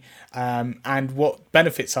hobby and what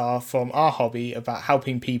benefits are from our hobby about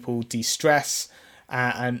helping people de-stress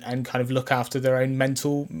and kind of look after their own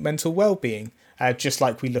mental well-being, just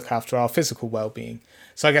like we look after our physical well-being.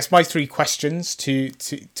 So I guess my 3 questions to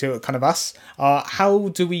kind of us are: how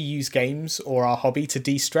do we use games or our hobby to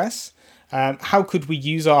de-stress? How could we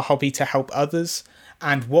use our hobby to help others?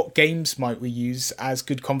 And what games might we use as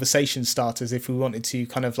good conversation starters if we wanted to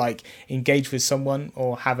kind of like engage with someone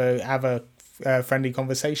or have a friendly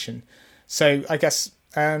conversation? So I guess,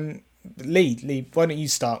 Lee, why don't you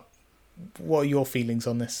start? What are your feelings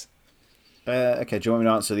on this? Okay, do you want me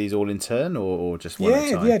to answer these all in turn or just one at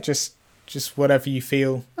a time? Yeah, just whatever you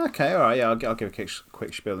feel. Okay, all right, yeah, I'll give a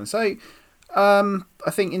quick spiel then. So,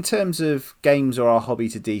 I think in terms of games or our hobby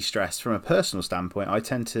to de-stress, from a personal standpoint, I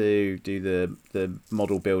tend to do the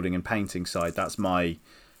model building and painting side. That's my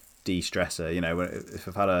de-stressor. If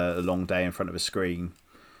I've had a long day in front of a screen,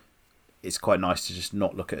 it's quite nice to just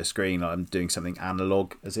not look at a screen. Like I'm doing something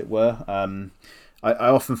analog, as it were. I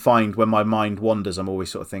often find when my mind wanders, I'm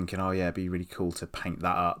always sort of thinking, oh yeah, it'd be really cool to paint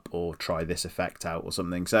that up or try this effect out or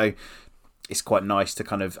something. So it's quite nice to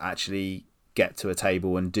kind of actually get to a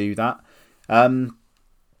table and do that.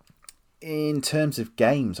 In terms of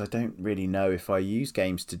games, I don't really know if I use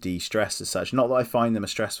games to de-stress as such. Not that I find them a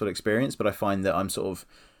stressful experience, but I find that I'm sort of,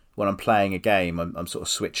 when I'm playing a game, I'm sort of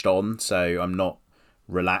switched on, so I'm not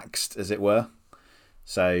relaxed, as it were.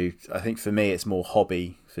 So I think for me, it's more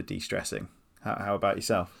hobby for de-stressing. How about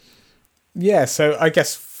yourself? Yeah, so I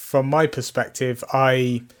guess from my perspective,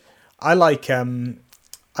 I like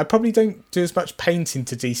I probably don't do as much painting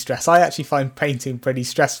to de-stress. I actually find painting pretty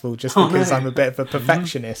stressful just because I'm a bit of a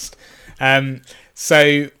perfectionist.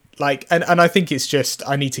 So like, and I think it's just,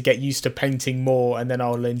 I need to get used to painting more and then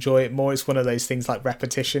I'll enjoy it more. It's one of those things like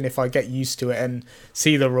repetition. If I get used to it and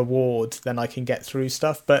see the reward, then I can get through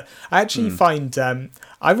stuff. But I actually find,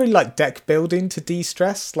 I really like deck building to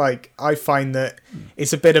de-stress. Like I find that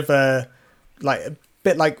it's a bit of a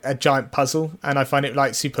bit like a giant puzzle, and I find it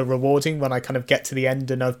like super rewarding when I kind of get to the end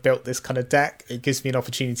and I've built this kind of deck. It gives me an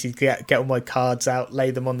opportunity to get all my cards out,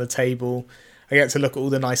 lay them on the table. I get to look at all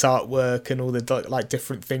the nice artwork and all the like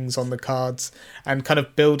different things on the cards and kind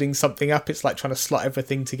of building something up. It's like trying to slot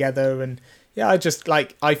everything together, and yeah,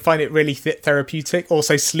 I find it really therapeutic.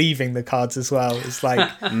 Also sleeving the cards as well is like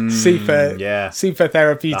super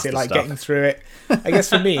therapeutic, like stuff. Getting through it. I guess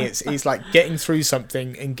for me it's like getting through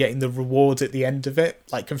something and getting the reward at the end of it,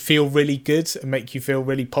 like can feel really good and make you feel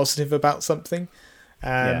really positive about something.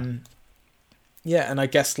 And I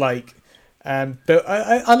guess like but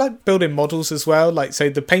I like building models as well. Like, so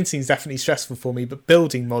the painting is definitely stressful for me, but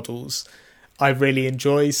building models I really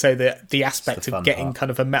enjoy. So the aspect of getting kind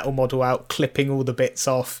of a metal model out, clipping all the bits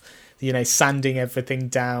off, sanding everything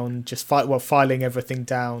down, just filing everything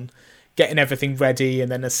down, getting everything ready,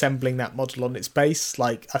 and then assembling that model on its base.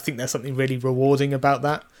 Like, I think there's something really rewarding about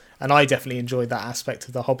that, and I definitely enjoy that aspect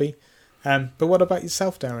of the hobby. But what about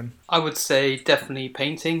yourself, Darren? I would say definitely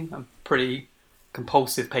painting. I'm pretty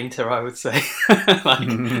compulsive painter, I would say.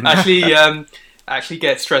 Actually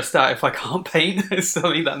get stressed out if I can't paint. It's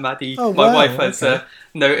something that Maddie, my wife, has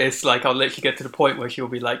noticed. Like, I'll literally get to the point where she'll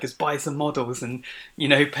be like, just buy some models and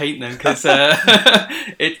paint them, because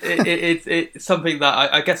it's something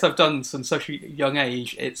that I guess I've done from such a young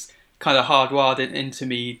age. It's kind of hardwired into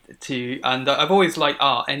me and I've always liked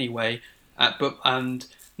art anyway, and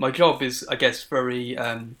my job is, I guess, very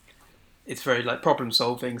it's very like problem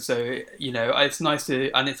solving, so it's nice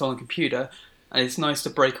to, and it's on a computer, and it's nice to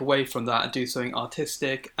break away from that and do something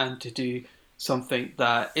artistic and to do something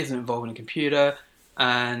that isn't involving a computer,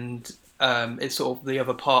 and it's sort of the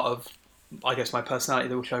other part of, I guess, my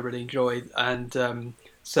personality, which I really enjoy. And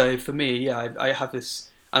so for me, I have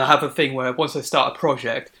this, and I have a thing where once I start a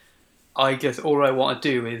project, I guess all I want to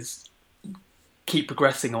do is keep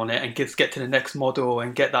progressing on it and just get to the next model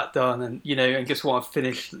and get that done, and and just want to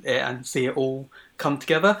finish it and see it all come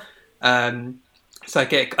together. So I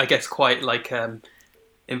guess quite like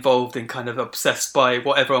involved and kind of obsessed by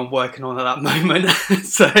whatever I'm working on at that moment.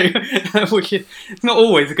 So which is not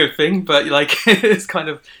always a good thing, but like it's kind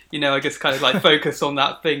of I guess kind of like focus on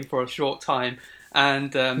that thing for a short time.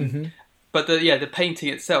 And but the painting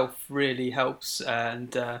itself really helps,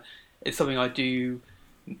 and it's something I do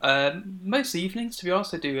most evenings, to be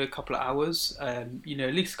honest. I do a couple of hours, at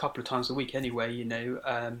least a couple of times a week anyway,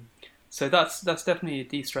 so that's definitely a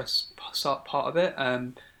de-stress part of it.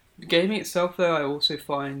 Gaming itself, though, I also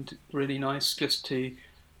find really nice just to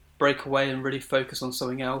break away and really focus on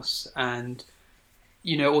something else, and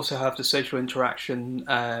also have the social interaction,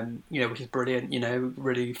 which is brilliant.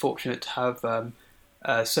 Really fortunate to have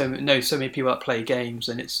so many people that play games,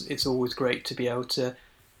 and it's always great to be able to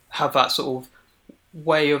have that sort of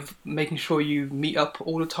way of making sure you meet up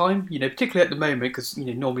all the time. Particularly at the moment, because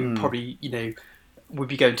normally we probably we'd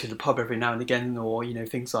be going to the pub every now and again, or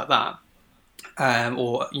things like that,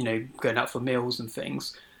 or going out for meals and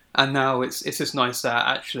things. And now it's just nice that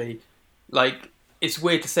actually, like, it's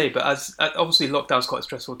weird to say, but as obviously lockdown's quite a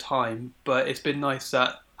stressful time, but it's been nice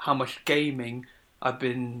that how much gaming I've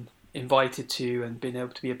been invited to and been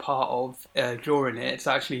able to be a part of during it. It's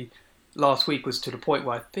actually, last week was to the point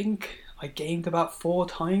where I think I gamed about 4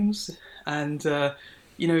 times, and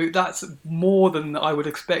that's more than I would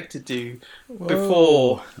expect to do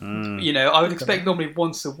before. I would expect normally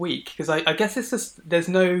once a week, because I guess it's just, there's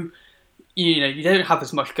no, you don't have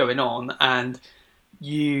as much going on, and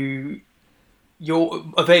you're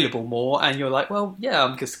available more, and you're like, well, yeah,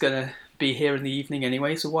 I'm just gonna be here in the evening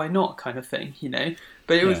anyway, so why not, kind of thing,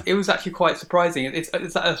 But it was actually quite surprising. It's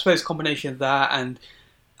I suppose a combination of that and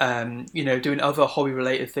doing other hobby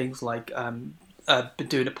related things, like been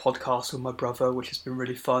doing a podcast with my brother, which has been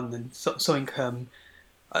really fun, and something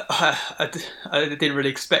I didn't really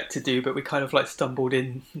expect to do, but we kind of like stumbled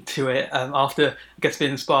into it after, I guess,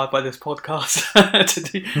 being inspired by this podcast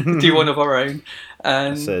to do one of our own.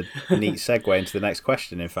 That's a neat segue into the next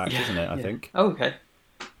question, in fact, isn't it? I think. Oh, okay.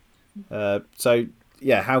 So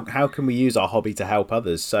yeah, how can we use our hobby to help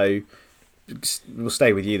others? So we'll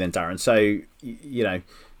stay with you then, Darren. So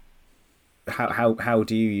how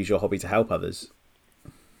do you use your hobby to help others?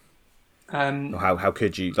 Or how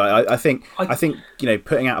could you? Like, I think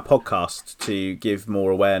putting out a podcast to give more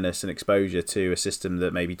awareness and exposure to a system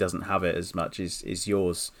that maybe doesn't have it as much is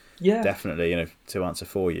yours. Yeah, definitely. To answer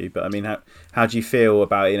for you. But I mean, how do you feel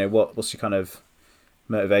about what's your kind of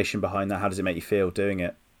motivation behind that? How does it make you feel doing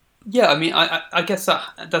it? Yeah, I mean, I guess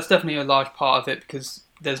that's definitely a large part of it, because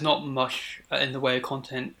there's not much in the way of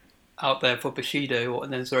content out there for Bushido,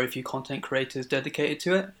 and there's very few content creators dedicated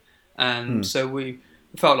to it, and so we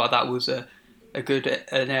felt like that was an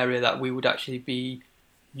area that we would actually be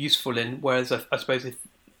useful in. Whereas I suppose if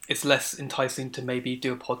it's less enticing to maybe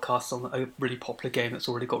do a podcast on a really popular game that's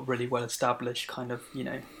already got really well established kind of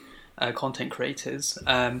content creators.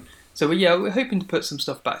 So we're hoping to put some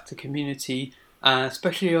stuff back to community,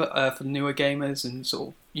 especially for newer gamers, and sort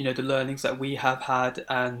of the learnings that we have had,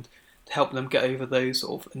 and to help them get over those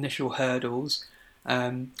sort of initial hurdles.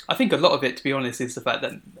 I think a lot of it, to be honest, is the fact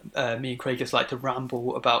that me and Craig just like to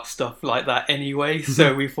ramble about stuff like that anyway,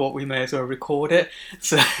 so we thought we may as well record it.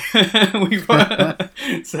 So I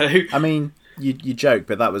mean, you joke,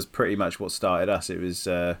 but that was pretty much what started us. It was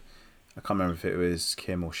I can't remember if it was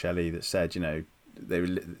Kim or Shelley that said,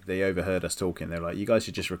 they overheard us talking. They were like, you guys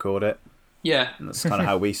should just record it. Yeah, and that's kind of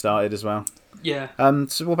how we started as well. Yeah.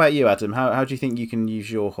 So what about you, Adam? How do you think you can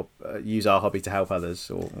use our hobby to help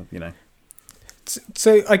others, or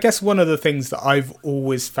So I guess one of the things that I've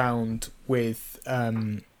always found with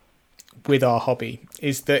our hobby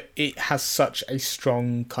is that it has such a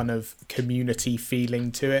strong kind of community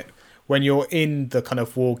feeling to it. When you're in the kind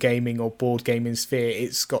of wargaming or board gaming sphere,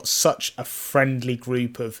 it's got such a friendly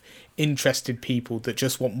group of interested people that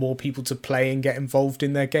just want more people to play and get involved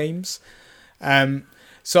in their games.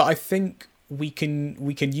 So I think we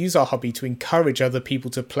can use our hobby to encourage other people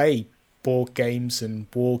to play board games and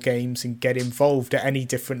war games and get involved at any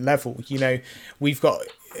different level. We've got,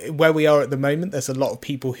 where we are at the moment, there's a lot of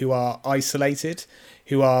people who are isolated,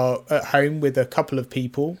 who are at home with a couple of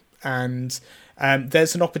people, and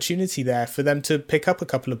there's an opportunity there for them to pick up a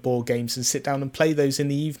couple of board games and sit down and play those in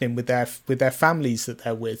the evening with their families that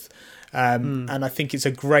they're with. And I think it's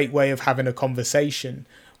a great way of having a conversation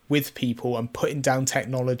with people and putting down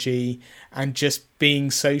technology and just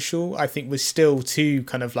being social. I think we're still too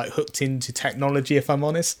kind of like hooked into technology, if I'm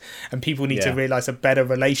honest, and people need to realise a better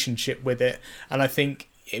relationship with it. And I think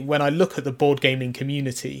when I look at the board gaming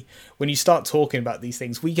community, when you start talking about these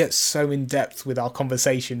things, we get so in depth with our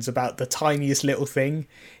conversations about the tiniest little thing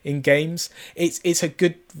in games. It's a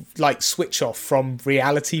good like switch off from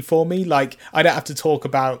reality for me. Like, I don't have to talk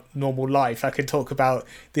about normal life. I can talk about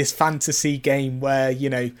this fantasy game where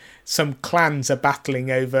some clans are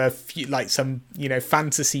battling over some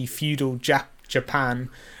fantasy feudal Japan.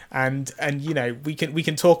 And we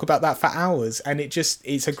can talk about that for hours, and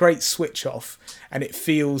it's a great switch off, and it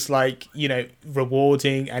feels like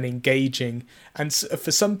rewarding and engaging. And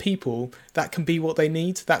for some people, that can be what they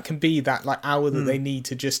need. That can be that like hour that they need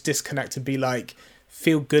to just disconnect and be like,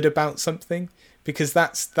 feel good about something, because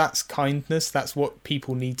that's kindness. That's what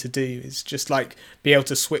people need to do, is just like be able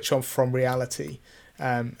to switch on from reality.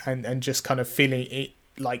 and just kind of feeling it,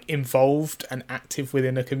 like involved and active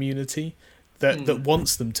within a community that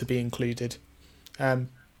wants them to be included.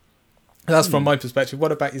 That's from my perspective.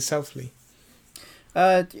 What about yourself, Lee?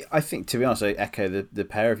 I think, to be honest, I echo the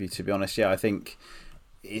pair of you. To be honest, yeah, I think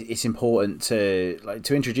it's important to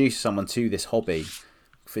introduce someone to this hobby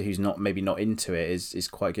for who's maybe not into it is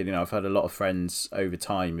quite good. I've had a lot of friends over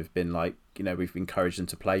time who've been like, we've encouraged them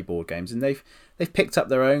to play board games, and they've picked up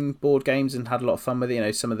their own board games and had a lot of fun with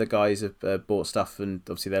it. Some of the guys have bought stuff, and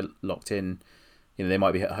obviously they're locked in. They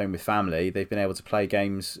might be at home with family. They've been able to play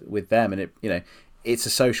games with them, and it's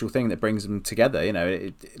a social thing that brings them together.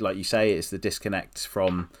 Like you say, it's the disconnect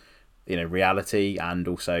from reality, and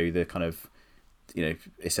also the kind of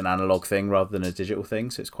it's an analog thing rather than a digital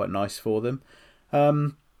thing, so it's quite nice for them.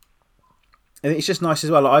 And it's just nice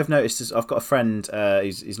as well. I've noticed, I've got a friend,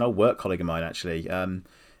 he's an old work colleague of mine actually, and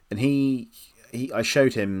I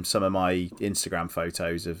showed him some of my Instagram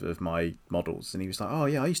photos of my models, and he was like, "Oh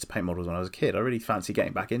yeah, I used to paint models when I was a kid. I really fancy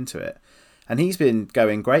getting back into it." And he's been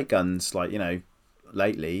going great guns,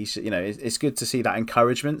 lately. It's good to see that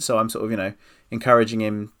encouragement. So I'm sort of encouraging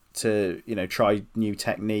him to try new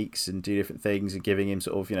techniques and do different things, and giving him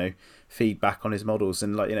sort of feedback on his models.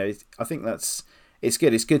 And I think it's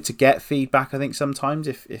good. It's good to get feedback, I think, sometimes,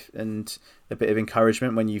 if and a bit of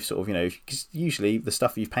encouragement when you've sort of because usually the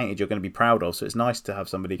stuff you've painted you're going to be proud of, so it's nice to have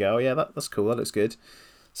somebody go, "Oh yeah, that's cool, that looks good."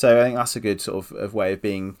 So I think that's a good sort of way of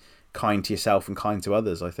being kind to yourself and kind to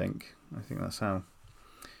others. I think that's how.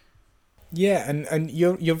 Yeah, and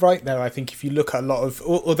you're right there. I think if you look at a lot of,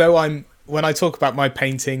 although when I talk about my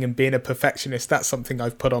painting and being a perfectionist, that's something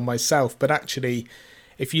I've put on myself. But actually,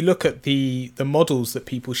 if you look at the models that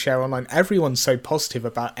people share online, everyone's so positive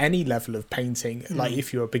about any level of painting. Like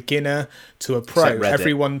if you're a beginner to a pro,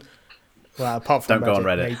 everyone. Well, apart from don't go on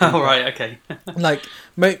Reddit. Oh, right, okay. Like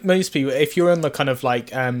most people, if you're in the kind of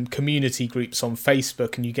community groups on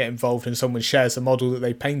Facebook and you get involved and someone shares a model that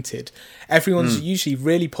they painted, everyone's usually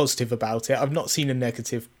really positive about it. I've not seen a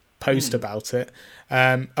negative post about it,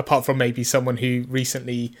 apart from maybe someone who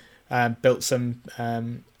recently built some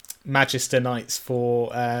Magister Knights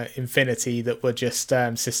for Infinity that were just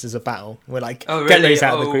Sisters of Battle. We're like, oh, really? Get those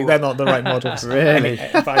out of the group. They're not the right models. Really?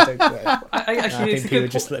 But I don't care. Actually, I think people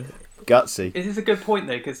just gutsy. It is a good point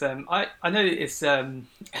though, because I know it's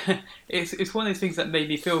it's one of those things that made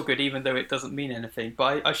me feel good, even though it doesn't mean anything.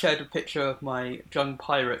 But I shared a picture of my young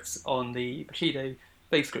pirates on the Bushido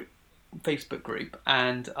Facebook group,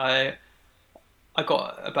 and I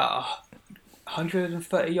got about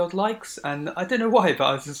 130 odd likes, and I don't know why, but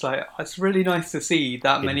I was just like, it's really nice to see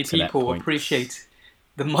that many people appreciate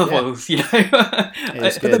the models.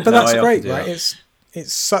 But that's great, right?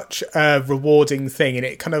 It's such a rewarding thing, and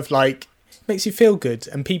it kind of makes you feel good,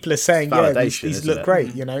 and people are saying, "Yeah, these look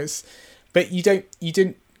great." But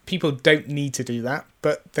people don't need to do that,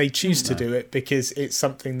 but they choose to do it because it's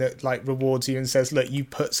something that rewards you and says, "Look, you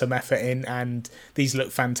put some effort in, and these look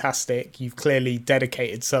fantastic. You've clearly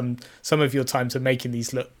dedicated some of your time to making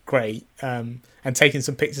these look great, and taking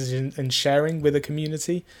some pictures and sharing with a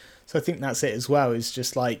community." So I think that's it as well. Is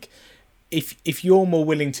just if you're more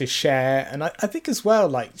willing to share, and I think as well,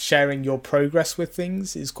 sharing your progress with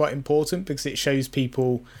things is quite important, because it shows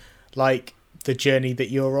people the journey that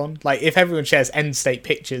you're on. If everyone shares end state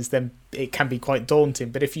pictures, then it can be quite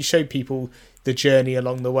daunting, but if you show people the journey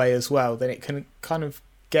along the way as well, then it can kind of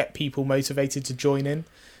get people motivated to join in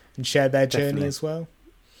and share their journey as well.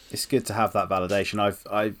 It's good to have that validation.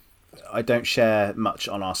 I don't share much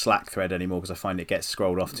on our Slack thread anymore because I find it gets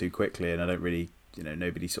scrolled off too quickly, and I don't really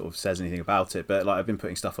nobody sort of says anything about it. But I've been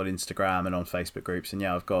putting stuff on Instagram and on Facebook groups, and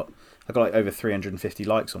I got over 350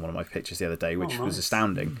 likes on one of my pictures the other day, which was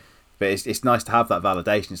astounding. But it's nice to have that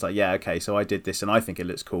validation. It's okay, so I did this and I think it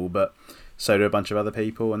looks cool, but so do a bunch of other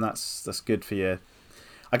people, and that's good for you.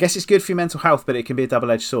 I guess it's good for your mental health, but it can be a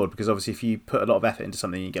double-edged sword, because obviously if you put a lot of effort into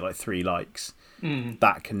something and you get 3 likes,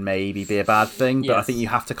 that can maybe be a bad thing. But I think you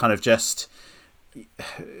have to kind of just,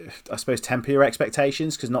 I suppose, temper your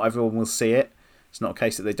expectations, because not everyone will see it. It's not a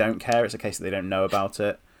case that they don't care; it's a case that they don't know about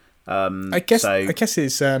it. I guess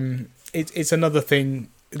it's another thing.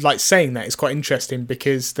 Saying that is quite interesting,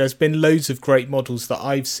 because there's been loads of great models that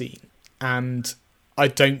I've seen, and I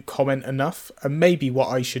don't comment enough. And maybe what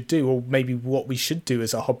I should do, or maybe what we should do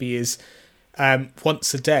as a hobby, is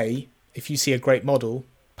once a day, if you see a great model,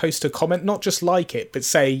 post a comment, not just like it, but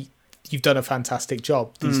say you've done a fantastic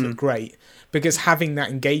job. These look great, because having that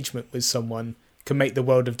engagement with someone can make the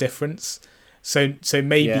world of difference. So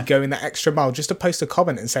maybe going that extra mile just to post a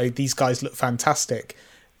comment and say these guys look fantastic.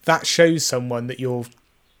 That shows someone that you're,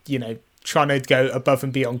 trying to go above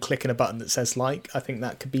and beyond clicking a button that says like. I think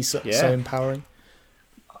that could be so empowering.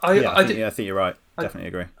 I think you're right. Definitely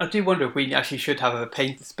agree. I do wonder if we actually should have a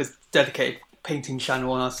dedicated painting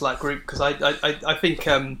channel on our Slack group, because I think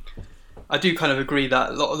I do kind of agree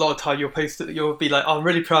that a lot of time you'll be like, oh, I'm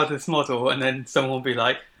really proud of this model, and then someone will be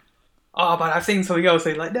like, oh, but I've seen something else.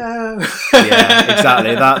 They're like, no. Yeah,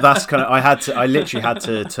 exactly. That's kind of. I literally had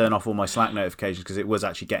to turn off all my Slack notifications because it was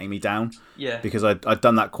actually getting me down. Yeah. Because I'd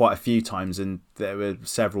done that quite a few times, and there were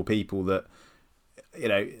several people that,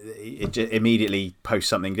 it immediately post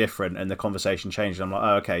something different, and the conversation changed. And I'm like,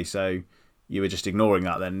 oh, okay, so you were just ignoring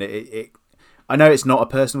that then. I know it's not a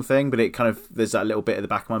personal thing, but it kind of, there's that little bit at the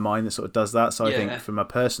back of my mind that sort of does that. So I think from a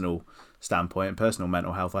personal standpoint and personal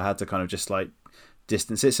mental health, I had to kind of just like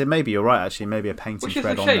distance it. So maybe you're right, actually. Maybe a painting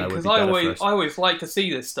thread on there would be better for us. I always like to see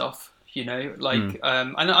this stuff, and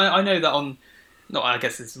I know that on, not, I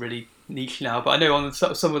guess it's really niche now, but I know on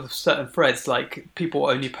some of the certain threads, like people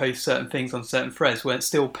only post certain things on certain threads where it's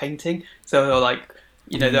still painting. So they're like,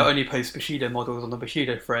 they'll only post Bushido models on the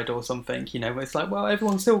Bushido thread or something, where it's like, well,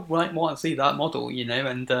 everyone still might want to see that model,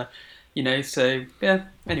 and so yeah.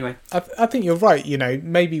 Anyway, I think you're right.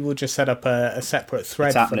 Maybe we'll just set up a separate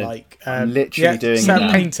thread for like literally doing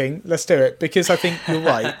that. Painting. Let's do it, because I think you're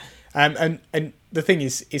right. And the thing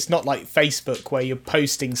is, it's not like Facebook where you're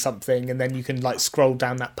posting something and then you can like scroll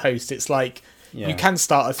down that post. It's like you can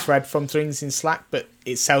start a thread from things in Slack, but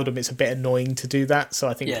it's a bit annoying to do that. So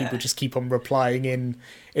I think people just keep on replying in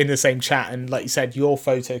the same chat, and like you said, your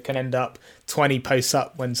photo can end up 20 posts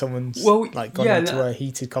up when someone's gone into a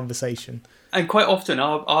heated conversation. And quite often,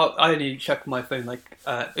 I only check my phone like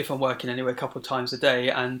if I'm working anyway a couple of times a day,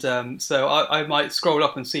 and so I might scroll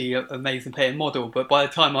up and see an amazing painted model, but by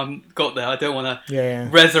the time I'm got there, I don't want to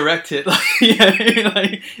resurrect it. You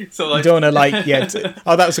don't want to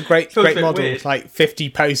oh, that was a great model. Weird. Like 50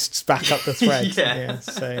 posts back up the thread.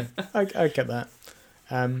 So I get that.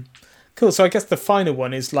 Cool. So I guess the final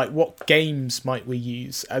one is like, what games might we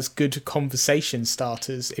use as good conversation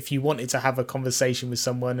starters if you wanted to have a conversation with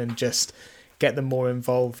someone and just get them more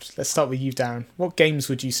involved? Let's start with you, Darren. What games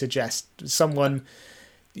would you suggest? Someone...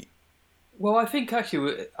 Well, I think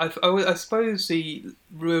actually, I suppose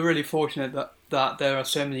we're really fortunate that there are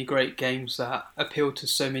so many great games that appeal to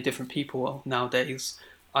so many different people nowadays.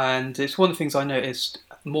 And it's one of the things I noticed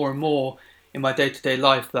more and more in my day-to-day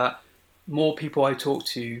life, that more people I talk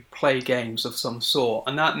to play games of some sort.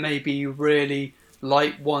 And that may be really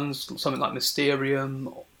light ones, something like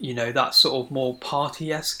Mysterium, that sort of more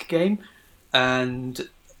party-esque game, and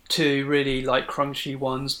to really like crunchy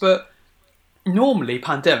ones. But normally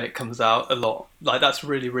Pandemic comes out a lot. Like, that's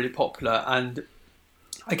really, really popular. And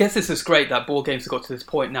I guess this is great that board games have got to this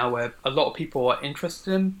point now where a lot of people are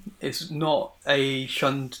interested in. It's not a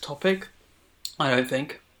shunned topic, I don't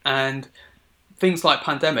think. And things like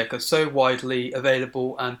Pandemic are so widely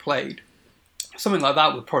available and played. Something like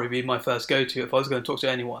that would probably be my first go-to if I was going to talk to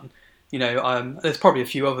anyone. There's probably a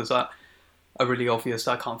few others that are really obvious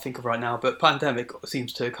that I can't think of right now, but Pandemic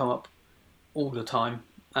seems to come up all the time.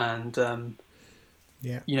 And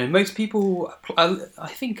most people, I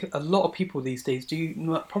think a lot of people these days do,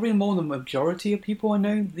 probably more than the majority of people I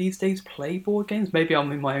know these days play board games. Maybe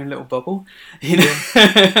I'm in my own little bubble,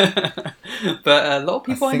 but a lot of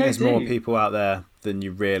people I know do. There's more people out there than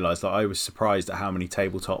you realise. Like, I was surprised at how many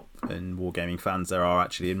tabletop and wargaming fans there are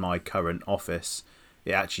actually in my current office.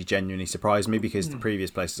 It actually genuinely surprised me, because the previous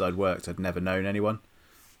places I'd worked, I'd never known anyone.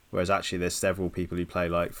 Whereas actually there's several people who play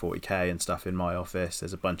like 40k and stuff in my office.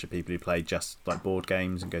 There's a bunch of people who play just like board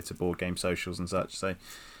games and go to board game socials and such. So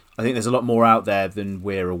I think there's a lot more out there than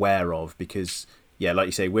we're aware of, because, like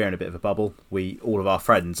you say, we're in a bit of a bubble. All of our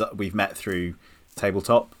friends we've met through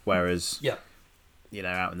tabletop, whereas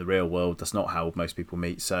out in the real world, that's not how most people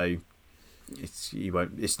meet. So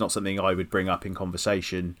it's not something I would bring up in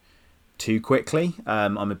conversation too quickly.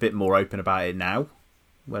 I'm a bit more open about it now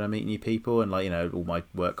when I meet new people, and all my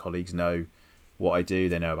work colleagues know what I do.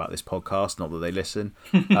 They know about this podcast, not that they listen.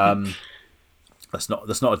 That's not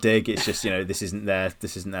a dig. It's just this isn't their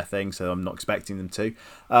thing, so I'm not expecting them to.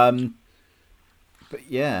 But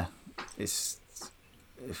yeah, it's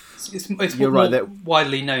you're right, that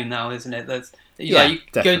widely known now, isn't it? There's you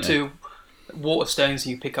go to Waterstones and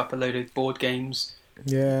you pick up a load of board games.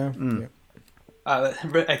 Yeah.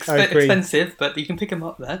 Expensive, but you can pick them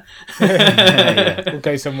up there. We'll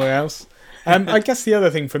go somewhere else. I guess the other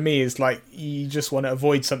thing for me is like, you just want to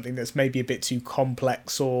avoid something that's maybe a bit too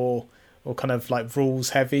complex or kind of like rules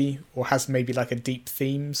heavy, or has maybe like a deep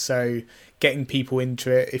theme. So getting people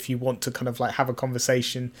into it, if you want to kind of like have a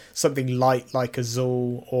conversation, something light like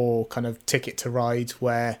Azul or kind of Ticket to Ride,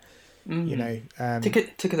 where You know,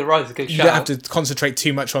 Ticket of the Rise is a good you shout. don't have to concentrate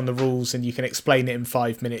too much on the rules, and you can explain it in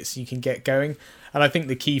 5 minutes. You can get going, and I think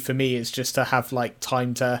the key for me is just to have like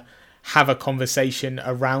time to have a conversation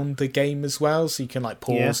around the game as well, so you can like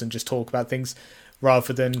pause and just talk about things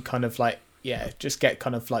rather than kind of like just get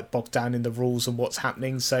kind of like bogged down in the rules and what's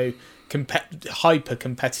happening. So hyper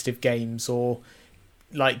competitive games, or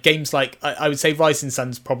like games like I would say Rising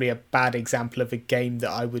Sun's probably a bad example of a game that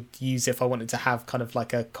I would use if I wanted to have kind of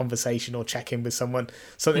like a conversation or check in with someone.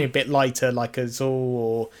 Something a bit lighter like Azul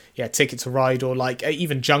or Ticket to Ride, or like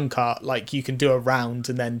even Junkart. Like you can do a round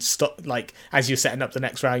and then stop, like as you're setting up the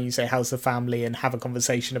next round, you say how's the family and have a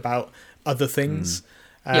conversation about other things.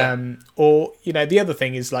 Or the other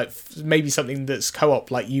thing is like maybe something that's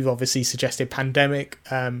co-op, like you've obviously suggested Pandemic.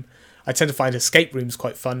 I tend to find escape rooms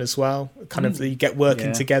quite fun as well. Kind of you get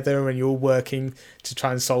working together and you're all working to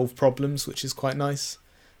try and solve problems, which is quite nice.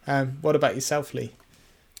 What about yourself, Lee?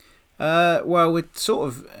 Well, we're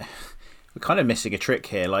kind of missing a trick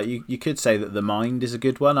here. Like you could say that The Mind is a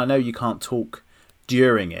good one. I know you can't talk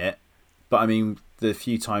during it, but I mean the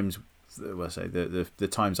few times, the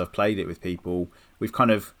times I've played it with people, we've kind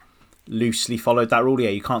of loosely followed that rule. Yeah,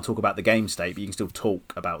 you can't talk about the game state, but you can still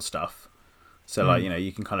talk about stuff. So, like,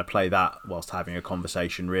 you can kind of play that whilst having a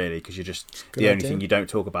conversation, really, because you're just... The only thing you don't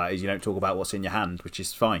talk about is you don't talk about what's in your hand, which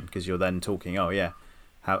is fine, because you're then talking, how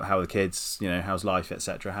are the kids, how's life,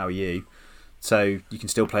 etc., how are you? So you can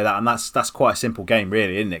still play that, and that's quite a simple game,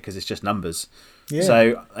 really, isn't it? Because it's just numbers. Yeah.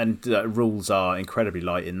 So, and rules are incredibly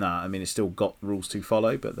light in that. I mean, it's still got rules to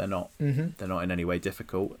follow, but they're not they're not in any way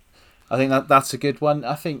difficult. I think that's a good one.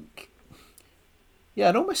 I think... Yeah,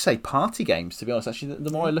 I'd almost say party games, to be honest. Actually,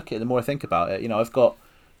 the more I look at it, the more I think about it. I've got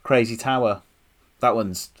Crazy Tower. That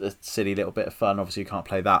one's a silly little bit of fun. Obviously, you can't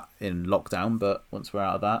play that in lockdown, but once we're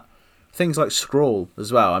out of that. Things like Scrawl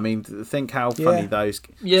as well. I mean, think how funny those...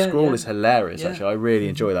 Scrawl is hilarious, actually. I really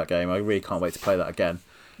enjoy that game. I really can't wait to play that again.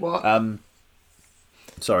 What?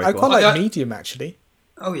 Sorry, I quite like Medium, actually.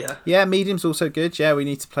 Oh, yeah. Yeah, Medium's also good. Yeah, we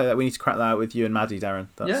need to play that. We need to crack that out with you and Maddie, Darren.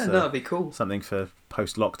 That'd be cool. Something for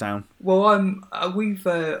post-lockdown. Well, we've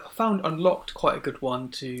found Unlocked quite a good one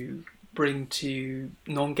to bring to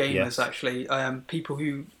non-gamers, actually. People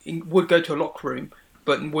who would go to a lock room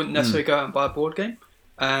but wouldn't necessarily go out and buy a board game.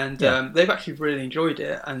 And they've actually really enjoyed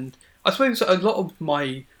it. And I suppose a lot of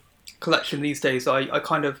my collection these days, I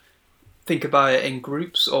kind of think about it in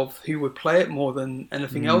groups of who would play it more than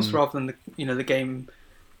anything else, rather than the game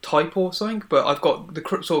type or something. But I've got the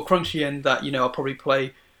sort of crunchy end that I'll probably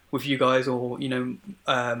play with you guys, or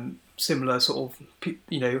similar sort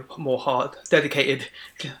of more dedicated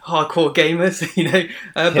hardcore gamers.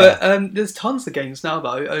 But there's tons of games now that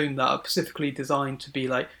I own that are specifically designed to be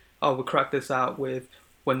like, oh, we'll crack this out with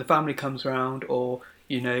when the family comes around, or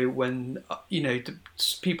when the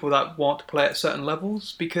people that want to play at certain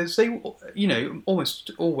levels, because they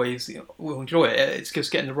almost always will enjoy it. It's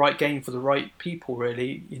just getting the right game for the right people,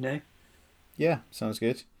 really. Yeah, sounds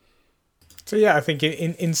good. So I think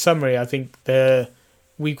in summary, I think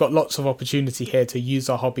we've got lots of opportunity here to use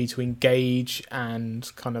our hobby to engage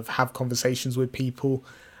and kind of have conversations with people.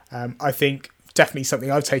 I think definitely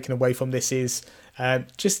something I've taken away from this is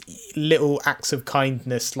just little acts of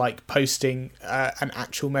kindness, like posting an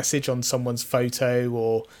actual message on someone's photo,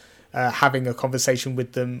 or having a conversation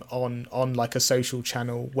with them on like a social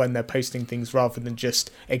channel when they're posting things, rather than just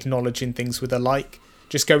acknowledging things with a like.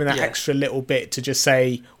 Just going that extra little bit to just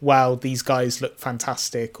say, wow, these guys look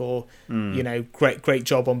fantastic, or great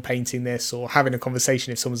job on painting this, or having a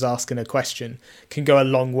conversation if someone's asking a question can go a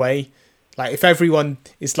long way. Like if everyone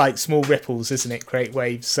is like small ripples, isn't it? Great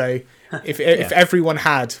waves. So if everyone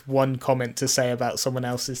had one comment to say about someone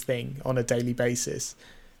else's thing on a daily basis,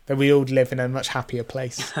 then we all live in a much happier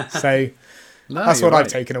place. So that's what I've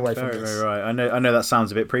taken away from this. Very right. I know that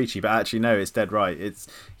sounds a bit preachy, but actually no, it's dead right. It's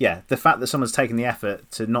the fact that someone's taken the effort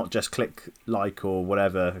to not just click like or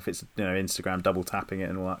whatever, if it's Instagram double tapping it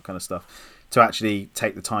and all that kind of stuff, to actually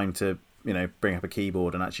take the time to bring up a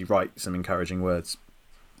keyboard and actually write some encouraging words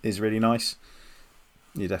is really nice.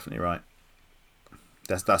 You're definitely right.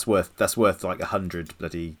 That's worth like 100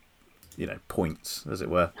 bloody points, as it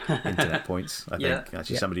were, internet points. I think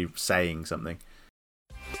actually somebody saying something.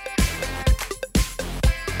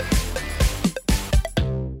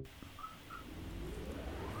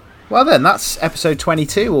 Well then, that's episode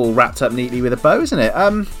 22 all wrapped up neatly with a bow, isn't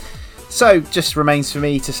it? So just remains for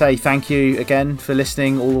me to say thank you again for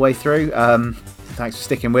listening all the way through. Thanks for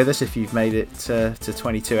sticking with us if you've made it to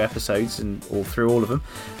 22 episodes and all through all of them.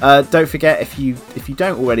 Don't forget, if you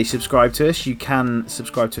don't already subscribe to us, you can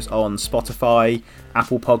subscribe to us on Spotify,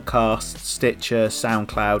 Apple Podcasts, Stitcher,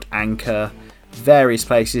 SoundCloud, Anchor, various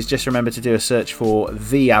places. Just remember to do a search for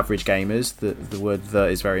The Average Gamers. The word "the"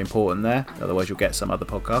 is very important there, otherwise you'll get some other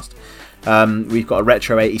podcast. We've got a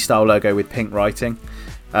retro 80s style logo with pink writing.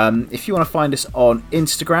 If you want to find us on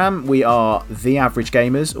Instagram, we are The Average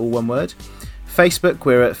Gamers, all one word. Facebook,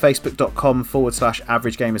 we're at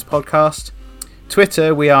facebook.com/averagegamerspodcast.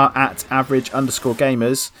 Twitter, we are at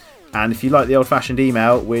average_gamers. And if you like the old-fashioned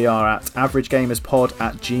email, we are at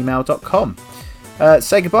averagegamerspod@gmail.com.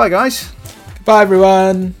 Say goodbye, guys. Goodbye,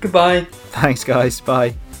 everyone. Goodbye. Thanks, guys.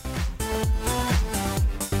 Bye.